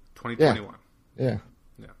 2021. Yeah.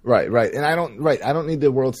 Right. And I don't need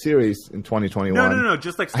the World Series in 2021. No.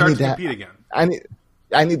 Just like start to compete again.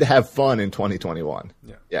 I need to have fun in 2021.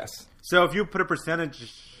 Yeah. Yes. So if you put a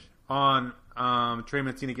percentage on Trey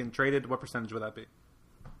Mancini getting traded, what percentage would that be?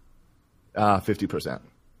 50%.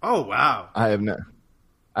 Oh wow! I have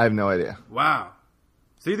no idea. Wow.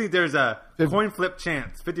 So you think there's a coin flip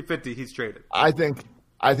chance, 50-50, he's traded? I think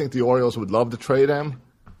the Orioles would love to trade him,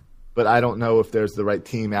 but I don't know if there's the right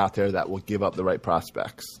team out there that will give up the right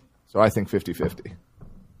prospects. So I think 50-50.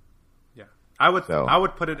 Yeah, I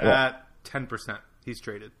would put it at 10%. He's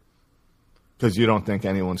traded. Because you don't think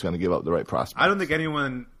anyone's going to give up the right prospects. I don't think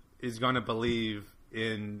anyone is going to believe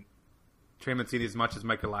in Trey Mancini as much as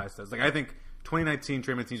Mike Elias does. Like, I think 2019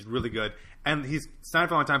 Trey Mancini is really good, and he's signed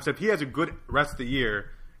for a long time. So if he has a good rest of the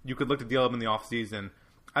year, you could look to deal him in the offseason.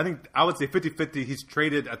 I would say 50-50 he's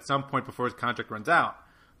traded at some point before his contract runs out,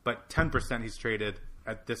 but 10% he's traded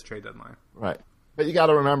at this trade deadline. Right. But you got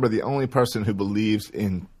to remember, the only person who believes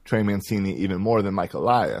in Trey Mancini even more than Mike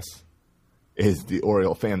Elias is the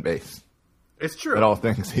Oriole fan base. It's true. It all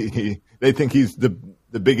thinks they think he's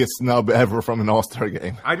the biggest snub ever from an All-Star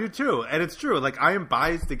game. I do too, and it's true. Like, I am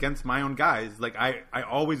biased against my own guys. Like, I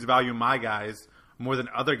always value my guys more than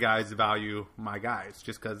other guys value my guys,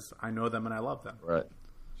 just because I know them and I love them. Right.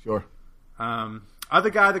 Sure.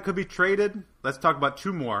 Other guy that could be traded. Let's talk about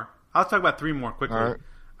 2 more. I'll talk about 3 more quickly.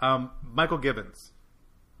 Right. Michael Gibbons.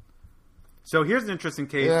 So here's an interesting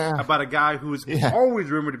case about a guy who's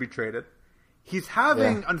always rumored to be traded. He's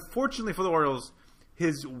having, unfortunately for the Orioles,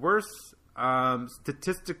 his worst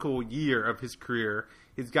statistical year of his career.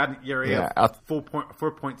 He's got an ERA of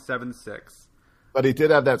 4.76. But he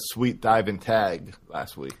did have that sweet dive and tag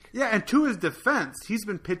last week. Yeah, and to his defense, he's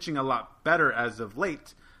been pitching a lot better as of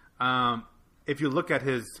late. If you look at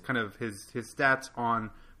his stats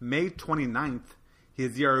on May 29th,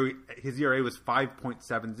 his ERA was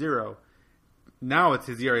 5.70. Now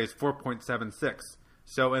his ERA is 4.76.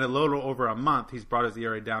 So in a little over a month, he's brought his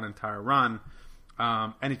ERA down an entire run.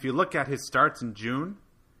 And if you look at his starts in June,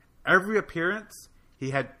 every appearance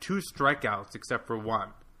he had 2 strikeouts except for 1.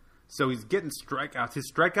 So he's getting strikeouts.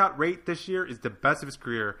 His strikeout rate this year is the best of his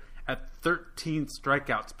career at 13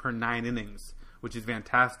 strikeouts per 9 innings, which is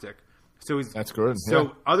fantastic. So that's good.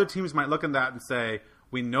 So other teams might look at that and say,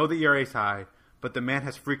 we know the ERA is high, but the man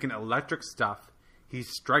has freaking electric stuff. He's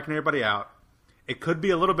striking everybody out. It could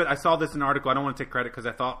be a little bit. I saw this in an article. I don't want to take credit because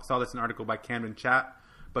I saw this in an article by Camden Chat,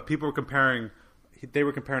 but people were comparing. They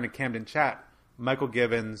were comparing to Camden Chat Michael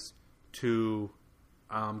Givens to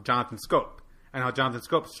Jonathan Scope, and how Jonathan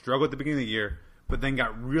Scope struggled at the beginning of the year, but then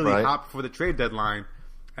got really hot before the trade deadline,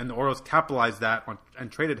 and the Orioles capitalized that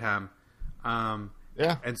and traded him. And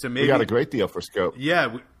so maybe we got a great deal for Scope.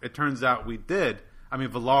 Yeah, it turns out we did. I mean,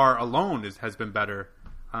 Villar alone has been better,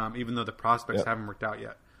 even though the prospects haven't worked out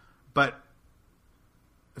yet. But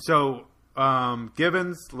so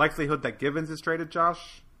Givens, likelihood that Givens is traded,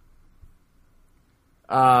 Josh?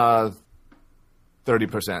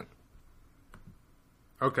 30%.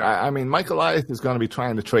 Okay. I mean, Mike Elias is going to be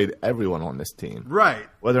trying to trade everyone on this team. Right.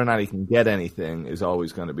 Whether or not he can get anything is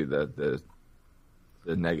always going to be the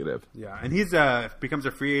negative. Yeah, and he's becomes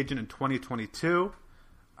a free agent in 2022.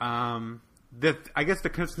 I guess the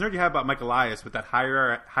concern you have about Mike Elias with that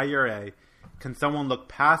higher ERA, can someone look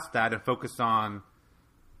past that and focus on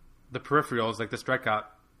the peripherals, like the strikeout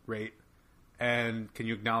rate, and can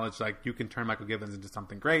you acknowledge like you can turn Michael Givens into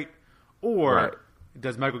something great, or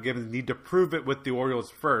does Michael Givens need to prove it with the Orioles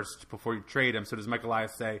first before you trade him? So does Mike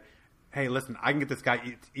Elias say, hey, listen, I can get this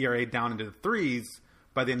guy ERA down into the 3s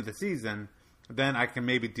by the end of the season, then I can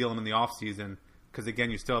maybe deal him in the offseason because, again,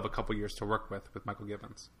 you still have a couple years to work with Michael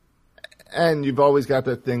Givens. And you've always got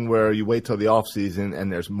that thing where you wait till the offseason and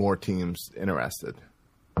there's more teams interested.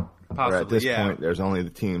 Possibly, at this point, there's only the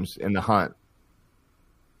teams in the hunt.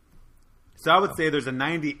 So I would say there's a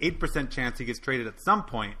 98% chance he gets traded at some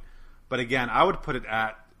point. But again, I would put it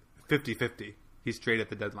at 50-50. He's traded at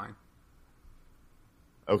the deadline.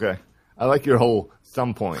 Okay. I like your whole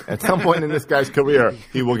some point. At some point in this guy's career,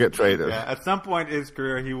 he will get traded. Yeah, at some point in his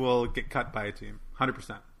career, he will get cut by a team.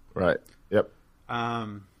 100%. Right. Yep.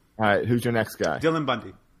 All right. Who's your next guy? Dylan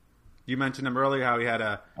Bundy. You mentioned him earlier, how he had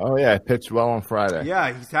a... Oh, yeah. Pitched well on Friday.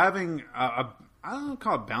 Yeah, he's having I don't know,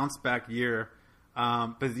 call it bounce back year.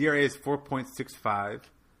 But his ERA is 4.65,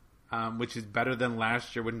 which is better than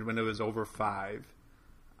last year when it was over 5.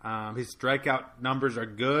 His strikeout numbers are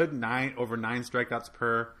good, over 9 strikeouts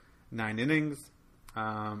per 9 innings.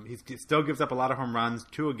 He still gives up a lot of home runs,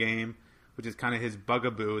 2 a game, which is kind of his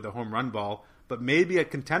bugaboo, the home run ball. But maybe a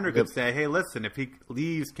contender could say, hey, listen, if he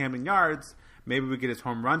leaves Camden Yards, maybe we get his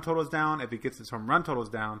home run totals down. If he gets his home run totals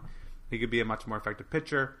down, he could be a much more effective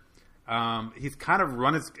pitcher. He's kind of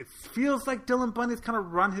run it feels like Dylan Bundy's kind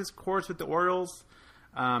of run his course with the Orioles.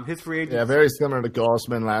 His free agency. Yeah, very similar to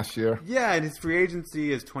Gausman last year. Yeah, and his free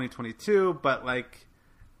agency is 2022, but like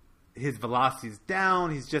his velocity's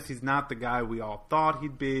down. He's not the guy we all thought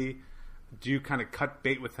he'd be. Do you kind of cut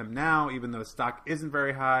bait with him now, even though his stock isn't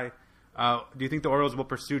very high? Do you think the Orioles will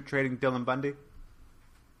pursue trading Dylan Bundy?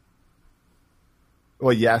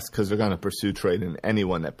 Well, yes, because they're going to pursue trading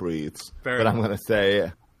anyone that breathes. But I'm going to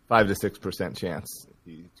say 5 to 6% chance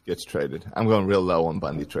he gets traded. I'm going real low on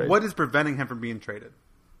Bundy trade. What is preventing him from being traded?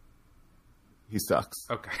 He sucks.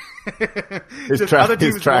 Okay. his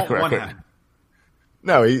track record.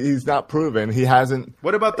 No, he's not proven. He hasn't.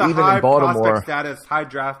 What about the even high in Baltimore, prospect status, high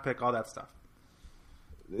draft pick, all that stuff?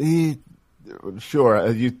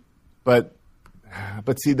 But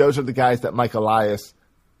see, those are the guys that Mike Elias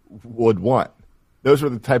would want. Those were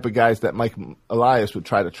the type of guys that Mike Elias would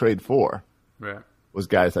try to trade for. Right. Was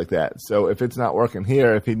guys like that. So if it's not working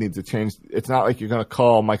here, if he needs to change, it's not like you're going to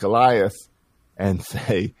call Mike Elias and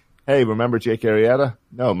say, hey, remember Jake Arrieta?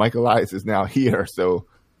 No, Mike Elias is now here. So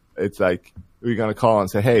it's like, you're going to call and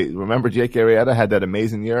say, hey, remember Jake Arrieta had that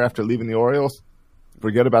amazing year after leaving the Orioles?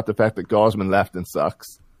 Forget about the fact that Gausman left and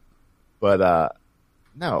sucks. But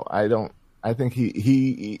no, I don't. I think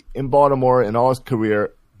he in Baltimore in all his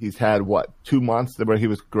career, he's had, 2 months where he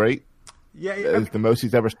was great? Yeah. It's the most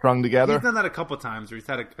he's ever strung together. He's done that a couple times, or he's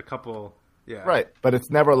had a couple, yeah. Right, but it's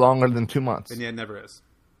never longer than 2 months. And yeah, it never is.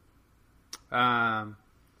 And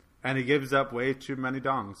he gives up way too many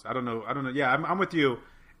dongs. I don't know. Yeah, I'm with you.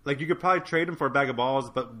 Like, you could probably trade him for a bag of balls,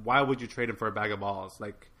 but why would you trade him for a bag of balls?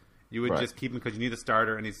 Like, you would just keep him because you need a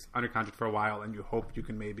starter, and he's under contract for a while, and you hope you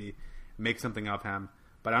can maybe make something of him.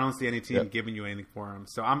 But I don't see any team giving you anything for him.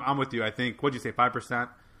 So I'm with you. I think, what'd you say, 5%?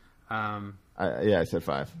 I said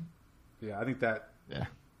 5. Yeah, I think that Yeah.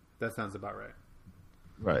 That sounds about right.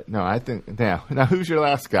 Right. No, I think now who's your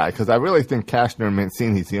last guy? Because I really think Cashner and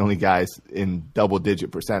Mancini's the only guys in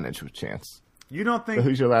double-digit percentage with chance. You don't think So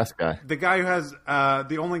who's your last guy? the guy who has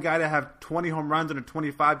the only guy to have 20 home runs and a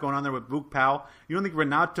 25 going on there with Boog Powell? You don't think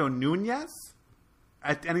Renato Nunez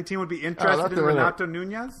at any team would be interested in Renato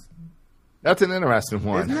Nunez? That's an interesting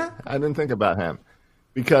one. Isn't it? I didn't think about him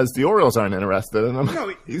because the Orioles aren't interested in him.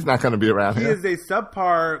 No, he's not going to be around He here. is a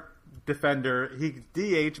subpar defender. He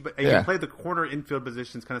DH, but he Yeah. can play the corner infield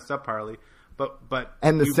positions kind of subparly. But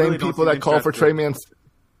And the you same really don't people seem that call for interested. Trey Mancini.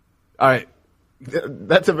 All right.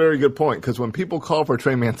 That's a very good point because when people call for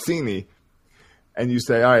Trey Mancini and you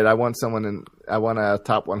say, all right, I want a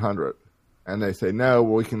top 100, and they say, no,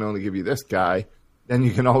 well, we can only give you this guy, then you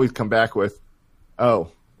can always come back with, oh,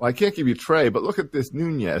 well, I can't give you Trey, but look at this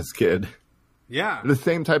Nunez kid. Yeah. The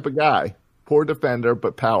same type of guy. Poor defender,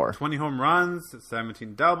 but power. 20 home runs,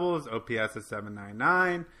 17 doubles, OPS is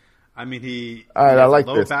 799. I mean, he All right, has I like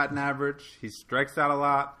low this. batting average. He strikes out a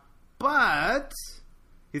lot, but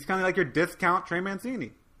he's kind of like your discount Trey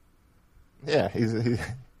Mancini. Yeah, he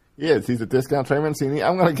is. He's a discount Trey Mancini.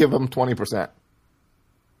 I'm going to give him 20%.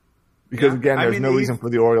 Because, Yeah, again, I there's mean, no he's- reason for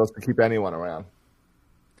the Orioles to keep anyone around.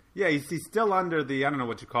 Yeah, he's still under the, I don't know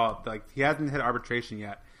what you call it. Like, he hasn't hit arbitration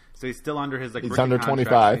yet, so he's still under his like. He's rookie under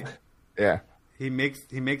contract. 25. Yeah. He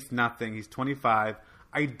makes nothing. He's 25.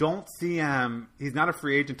 I don't see him. He's not a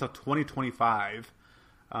free agent until 2025.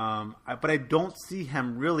 But I don't see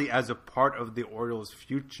him really as a part of the Orioles'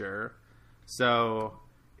 future. So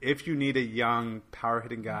if you need a young power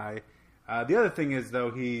hitting guy, the other thing is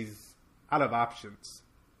though he's out of options.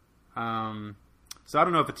 So I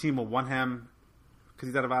don't know if a team will want him because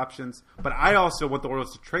he's out of options. But I also want the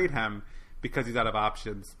Orioles to trade him because he's out of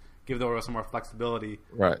options. Give the Orioles some more flexibility.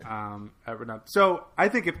 Right. So I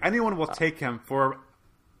think if anyone will take him for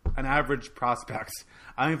an average prospect,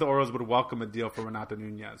 I think the Orioles would welcome a deal for Renato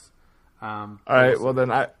Nunez. All right. Well,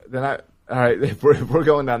 then I. All right. If we're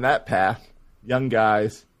going down that path, young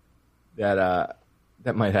guys that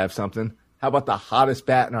might have something. How about the hottest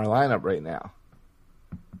bat in our lineup right now?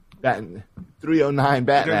 Batting 309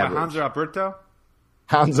 batting You're talking average. about Hanser Alberto?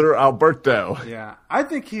 Hanser Alberto. Yeah, I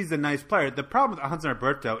think he's a nice player. The problem with Hanser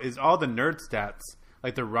Alberto is all the nerd stats,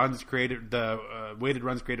 like the runs created, the weighted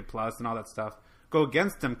runs created plus, and all that stuff, go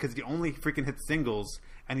against him because he only freaking hits singles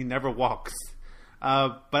and he never walks.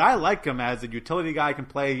 But I like him as a utility guy. Can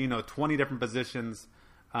play 20 different positions,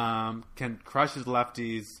 can crush his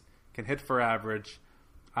lefties, can hit for average.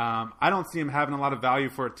 I don't see him having a lot of value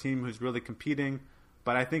for a team who's really competing,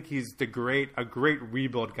 but I think he's a great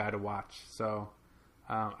rebuild guy to watch. So.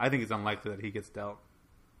 I think it's unlikely that he gets dealt.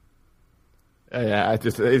 Yeah,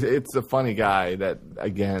 it's a funny guy that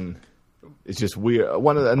again, it's just weird.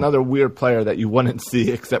 Another weird player that you wouldn't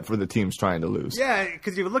see except for the teams trying to lose. Yeah,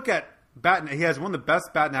 because you look at batting, he has one of the best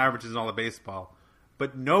batting averages in all of baseball,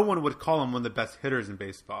 but no one would call him one of the best hitters in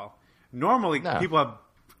baseball. Normally, people have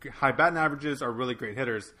high batting averages or really great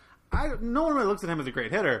hitters. No one really looks at him as a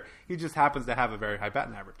great hitter. He just happens to have a very high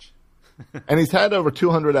batting average. And he's had over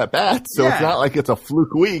 200 at bats, so it's not like it's a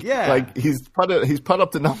fluke week. Yeah. Like he's put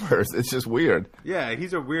up the numbers. It's just weird. Yeah,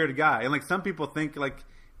 he's a weird guy, and like some people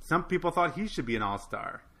thought he should be an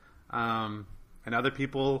all-star, and other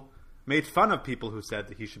people made fun of people who said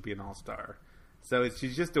that he should be an all-star. So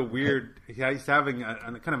he's just a weird. He's having a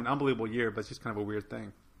kind of an unbelievable year, but it's just kind of a weird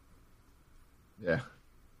thing. Yeah.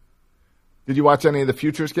 Did you watch any of the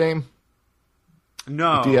Futures game?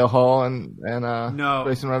 No. DL Hall and no.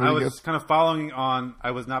 Grayson Rodriguez? I was kind of following on.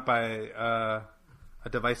 I was not by a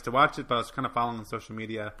device to watch it, but I was kind of following on social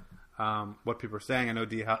media what people were saying. I know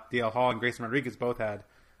DL Hall and Grayson Rodriguez both had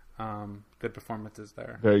good performances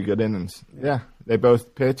there. Very good innings. Yeah. They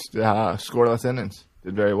both pitched scoreless innings.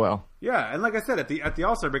 Did very well. Yeah, and like I said, at the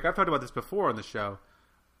All-Star break, I've talked about this before on the show,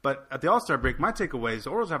 but at the All-Star break, my takeaway is the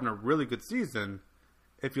Orioles are having a really good season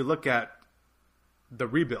if you look at the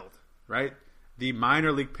rebuild, right? The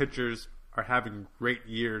minor league pitchers are having great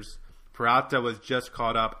years. Peralta was just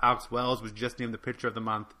caught up. Alex Wells was just named the pitcher of the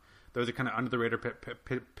month. Those are kind of under the radar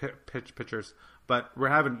pitchers. But we're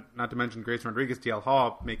having, not to mention Grayson Rodriguez, DL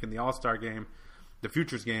Hall making the All-Star game, the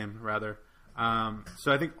Futures game, rather.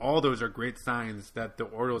 So I think all those are great signs that the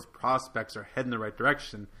Orioles prospects are heading the right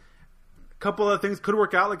direction. A couple of things could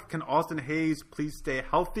work out, like can Austin Hayes please stay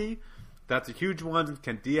healthy? That's a huge one.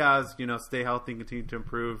 Can Diaz, stay healthy and continue to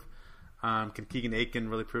improve? Can Keegan Aiken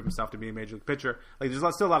really prove himself to be a major league pitcher? Like, there's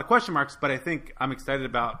still a lot of question marks, but I think I'm excited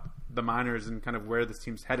about the minors and kind of where this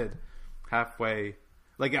team's headed halfway.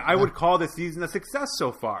 Like, I would call this season a success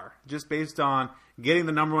so far, just based on getting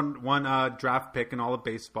the number one draft pick in all of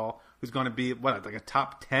baseball, who's going to be like a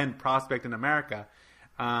top 10 prospect in America.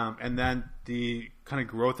 And then the kind of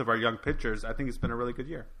growth of our young pitchers, I think it's been a really good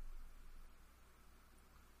year.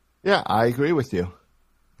 Yeah, I agree with you.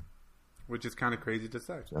 Which is kind of crazy to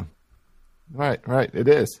say. So, right. It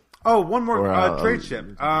is. Oh, one more trade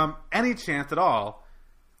chip. Any chance at all,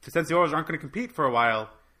 since the Orioles aren't going to compete for a while,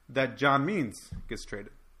 that John Means gets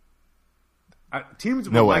traded? Teams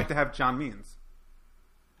would like to have John Means.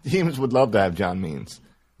 Teams would love to have John Means.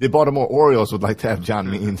 The Baltimore Orioles would like to have John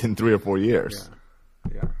Means in 3 or 4 years.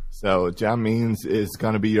 Yeah. So John Means is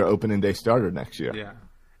going to be your opening day starter next year.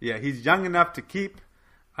 Yeah. He's young enough to keep.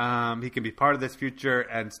 He can be part of this future,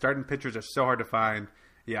 and starting pitchers are so hard to find.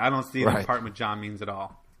 Yeah, I don't see an part with John Means at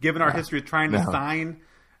all. Given our history of trying to sign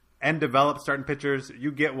and develop starting pitchers,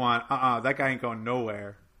 you get one. That guy ain't going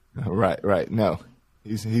nowhere. Right. No,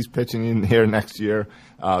 he's pitching in here next year,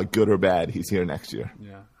 good or bad. He's here next year.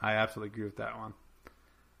 Yeah, I absolutely agree with that one.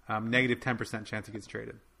 Negative 10% chance he gets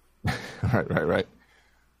traded. Right.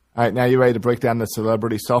 All right, now you ready to break down the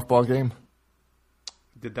celebrity softball game?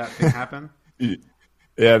 Did that thing happen?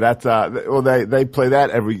 Yeah, that's they play that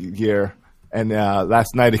every year, and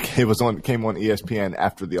last night it came on ESPN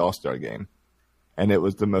after the All-Star game, and it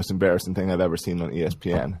was the most embarrassing thing I've ever seen on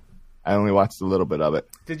ESPN. I only watched a little bit of it.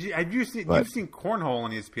 You've seen cornhole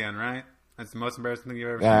on ESPN, right? That's the most embarrassing thing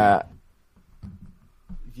you've ever seen.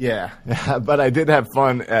 Yeah, but I did have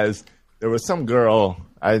fun as there was some girl,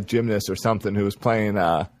 a gymnast or something, who was playing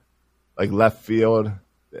like left field,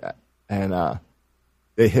 and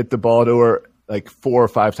they hit the ball to her like 4 or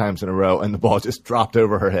 5 times in a row, and the ball just dropped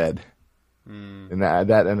over her head. And that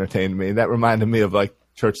entertained me. That reminded me of like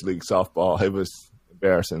church league softball. It was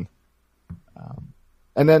embarrassing.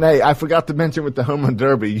 And then, hey, I forgot to mention with the home run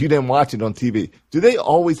derby, you didn't watch it on TV. Do they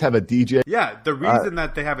always have a DJ? Yeah, the reason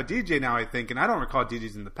that they have a DJ now, I think, and I don't recall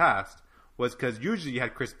DJs in the past, was because usually you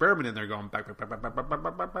had Chris Berman in there going back,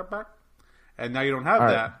 and now you don't have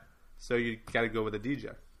that, so you got to go with a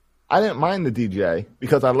DJ. I didn't mind the DJ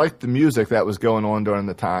because I liked the music that was going on during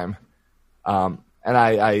the time, and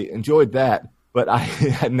I enjoyed that. But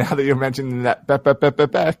now that you're mentioning that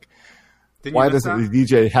back, why doesn't the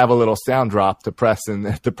DJ have a little sound drop to press and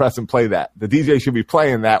play that? The DJ should be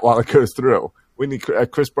playing that while it goes through. We need a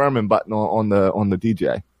Chris Berman button on the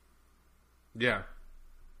DJ. Yeah.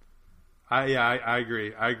 I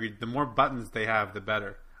agree. The more buttons they have, the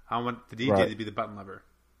better. I want the DJ to be the button lover.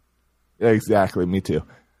 Yeah, exactly. Me too.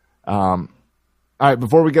 All right,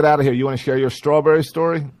 before we get out of here, you want to share your strawberry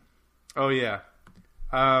story? Oh, yeah.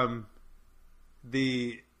 Of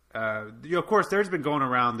course, there's been going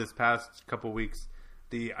around this past couple weeks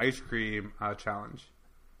the ice cream challenge.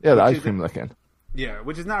 Yeah, the ice cream licking. Yeah,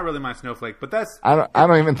 which is not really my snowflake, but that's... I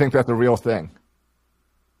don't even think that's a real thing.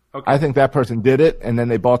 Okay. I think that person did it, and then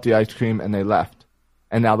they bought the ice cream, and they left.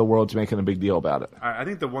 And now the world's making a big deal about it. I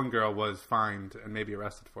think the one girl was fined and maybe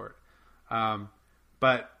arrested for it.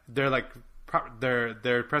 But they're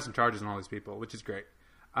they're pressing charges on all these people, which is great.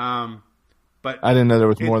 But I didn't know there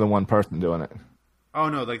was more than one person doing it. Oh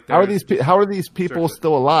no! How are these people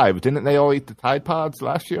still alive? Didn't they all eat the Tide Pods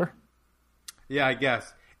last year? Yeah, I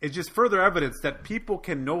guess it's just further evidence that people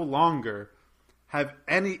can no longer have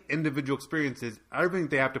any individual experiences. Everything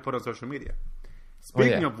they have to put on social media.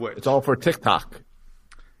 Speaking of which, it's all for TikTok.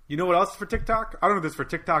 You know what else is for TikTok? I don't know if it's for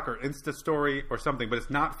TikTok or Insta Story or something, but it's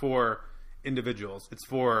not for individuals. It's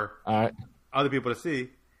for other people to see.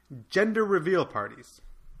 Gender reveal parties.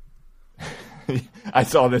 I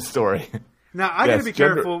saw this story. Now, I got to be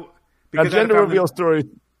careful. Because gender reveal stories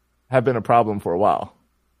have been a problem for a while.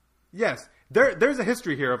 Yes. There's a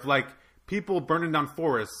history here of, like, people burning down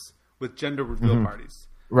forests with gender reveal parties.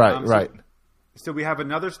 Right. So we have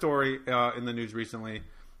another story in the news recently.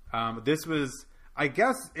 This was, I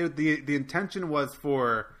guess, the intention was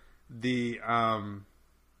for the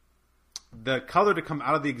color to come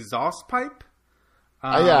out of the exhaust pipe.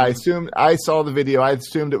 I saw the video. I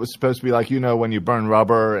assumed it was supposed to be like, when you burn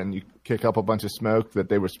rubber and you kick up a bunch of smoke, that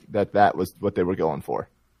that was what they were going for.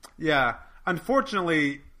 Yeah.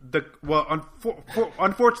 Unfortunately,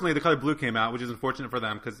 unfortunately, the color blue came out, which is unfortunate for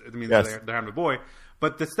them because it means they're having a boy.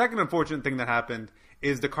 But the second unfortunate thing that happened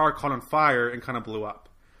is the car caught on fire and kind of blew up.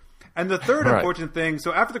 And the third unfortunate thing,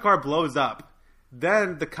 so after the car blows up,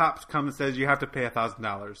 then the cops come and says you have to pay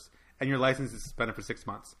 $1,000 and your license is suspended for 6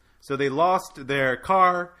 months. So they lost their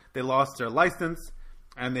car, they lost their license,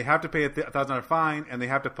 and they have to pay a $1,000 fine, and they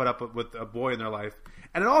have to put up with a boy in their life.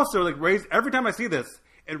 And it also raised every time I see this,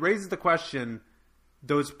 it raises the question: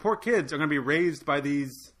 those poor kids are going to be raised by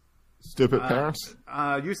these stupid parents.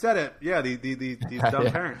 You said it, yeah. These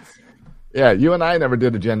dumb parents. Yeah, you and I never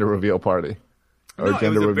did a gender reveal party or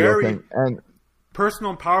gender reveal thing, and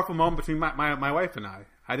personal and powerful moment between my wife and I.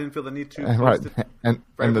 I didn't feel the need to. Right, and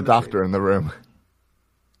the doctor in the room.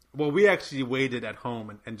 Well, we actually waited at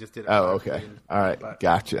home and just did it. Oh, okay. All right,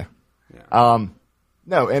 gotcha. Yeah.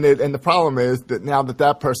 No, and the problem is that now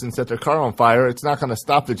that person set their car on fire, it's not going to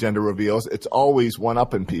stop the gender reveals. It's always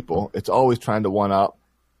one-upping people. It's always trying to one-up.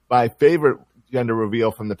 My favorite gender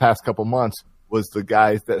reveal from the past couple months was the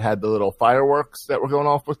guys that had the little fireworks that were going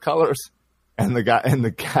off with colors, and the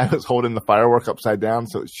guy was holding the firework upside down,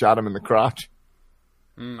 so it shot him in the crotch.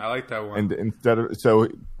 I like that one. And so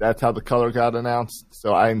that's how the color got announced.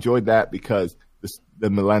 So I enjoyed that because the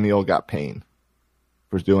millennial got pain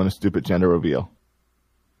for doing a stupid gender reveal.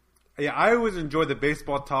 Yeah, I always enjoy the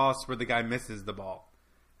baseball toss where the guy misses the ball.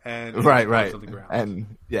 And right. On the ground.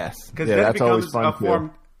 And yes. Because yeah, then that's it becomes always fun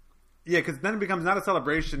too. Yeah, because then it becomes not a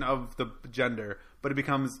celebration of the gender, but it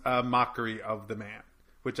becomes a mockery of the man,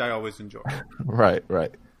 which I always enjoy. Right.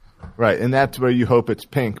 And that's where you hope it's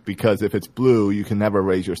pink, because if it's blue, you can never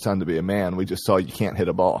raise your son to be a man. We just saw you can't hit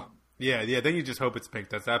a ball. Yeah. Then you just hope it's pink.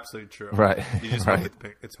 That's absolutely true. Right. You just hope it's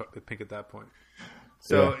pink. It's pink at that point.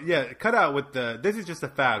 So, yeah, cut out with this is just a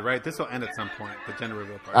fad, right? This will end at some point, the gender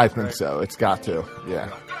reveal party. I think so. It's got to,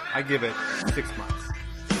 yeah. I give it 6 months.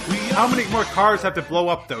 How many more cars have to blow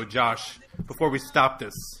up, though, Josh, before we stop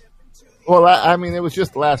this? Well, I mean, it was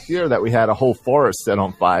just last year that we had a whole forest set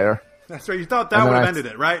on fire. That's right. You thought that would have ended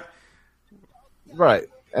it, right? Right.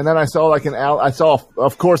 And then I saw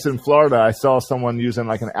of course, in Florida, I saw someone using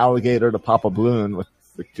like an alligator to pop a balloon with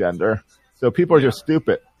the gender. So people are just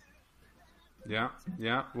stupid. Yeah.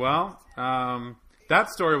 Well, that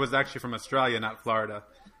story was actually from Australia, not Florida,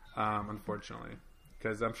 unfortunately,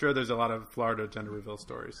 because I'm sure there's a lot of Florida gender reveal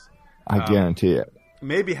stories. I guarantee it.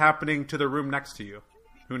 Maybe happening to the room next to you.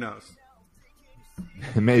 Who knows?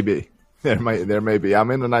 Maybe. There may be.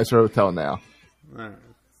 I'm in a nicer hotel now.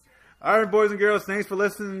 All right, boys and girls, thanks for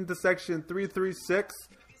listening to Section 336.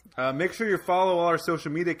 Make sure you follow all our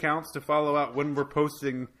social media accounts to follow out when we're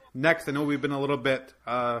posting next. I know we've been a little bit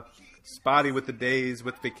spotty with the days,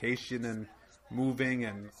 with vacation and moving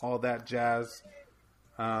and all that jazz.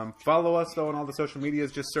 Follow us, though, on all the social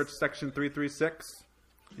medias. Just search Section 336.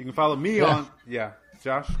 You can follow me on... Yeah,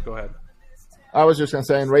 Josh, go ahead. I was just going to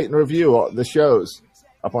say, and rate and review the shows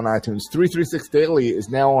up on iTunes. 336 Daily is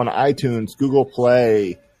now on iTunes, Google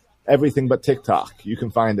Play, everything but TikTok. You can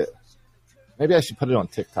find it. Maybe I should put it on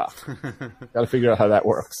TikTok. Got to figure out how that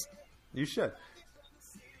works. You should.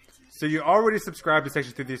 So you already subscribed to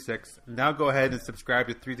Section 336. Now go ahead and subscribe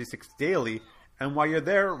to 336 Daily. And while you're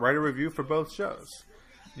there, write a review for both shows.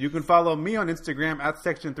 You can follow me on Instagram at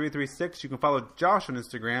Section 336. You can follow Josh on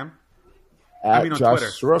Instagram. On Josh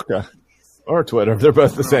Twitter. Soroka. Or Twitter. They're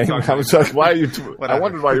both the same. I was like, why are you... I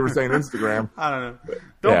wondered why you were saying Instagram. I don't know.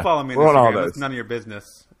 Don't follow me on Instagram. It's none of your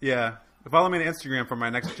business. Yeah. Follow me on Instagram for my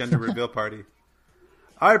next gender reveal party.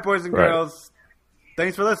 All right, boys and girls.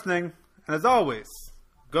 Thanks for listening. And as always,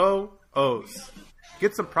 go O's.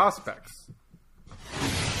 Get some prospects.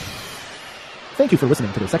 Thank you for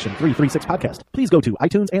listening to the Section 336 podcast. Please go to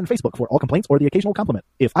iTunes and Facebook for all complaints or the occasional compliment.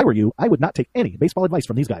 If I were you, I would not take any baseball advice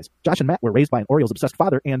from these guys. Josh and Matt were raised by an Orioles-obsessed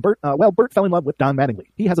father, and Bert fell in love with Don Mattingly.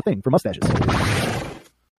 He has a thing for mustaches.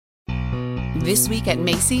 This week at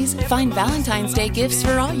Macy's, find Valentine's Day gifts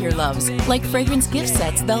for all your loves, like fragrance gift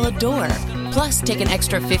sets they'll adore. Plus, take an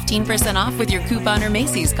extra 15% off with your coupon or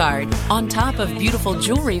Macy's card, on top of beautiful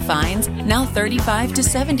jewelry finds, now 35 to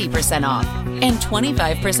 70% off, and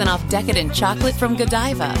 25% off decadent chocolate from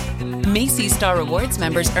Godiva. Macy's Star Rewards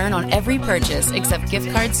members earn on every purchase except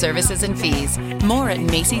gift card services and fees. More at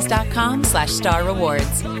Macys.com/Star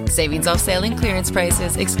Rewards. Savings off sale and clearance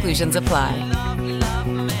prices. Exclusions apply.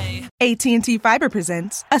 AT&T Fiber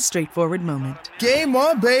presents a straightforward moment. Game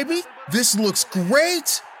on, baby. This looks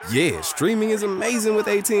great. Yeah, streaming is amazing with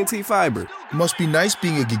AT&T Fiber. Must be nice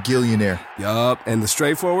being a gigillionaire. Yup, and the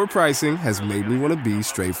straightforward pricing has made me want to be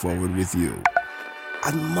straightforward with you.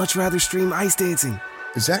 I'd much rather stream ice dancing.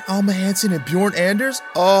 Is that Alma Hansen and Bjorn Anders?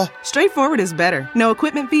 Straightforward is better. No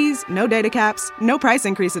equipment fees, no data caps, no price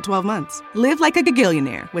increase at 12 months. Live like a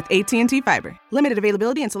gigillionaire with AT&T Fiber. Limited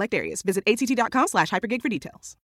availability in select areas. Visit att.com/hypergig for details.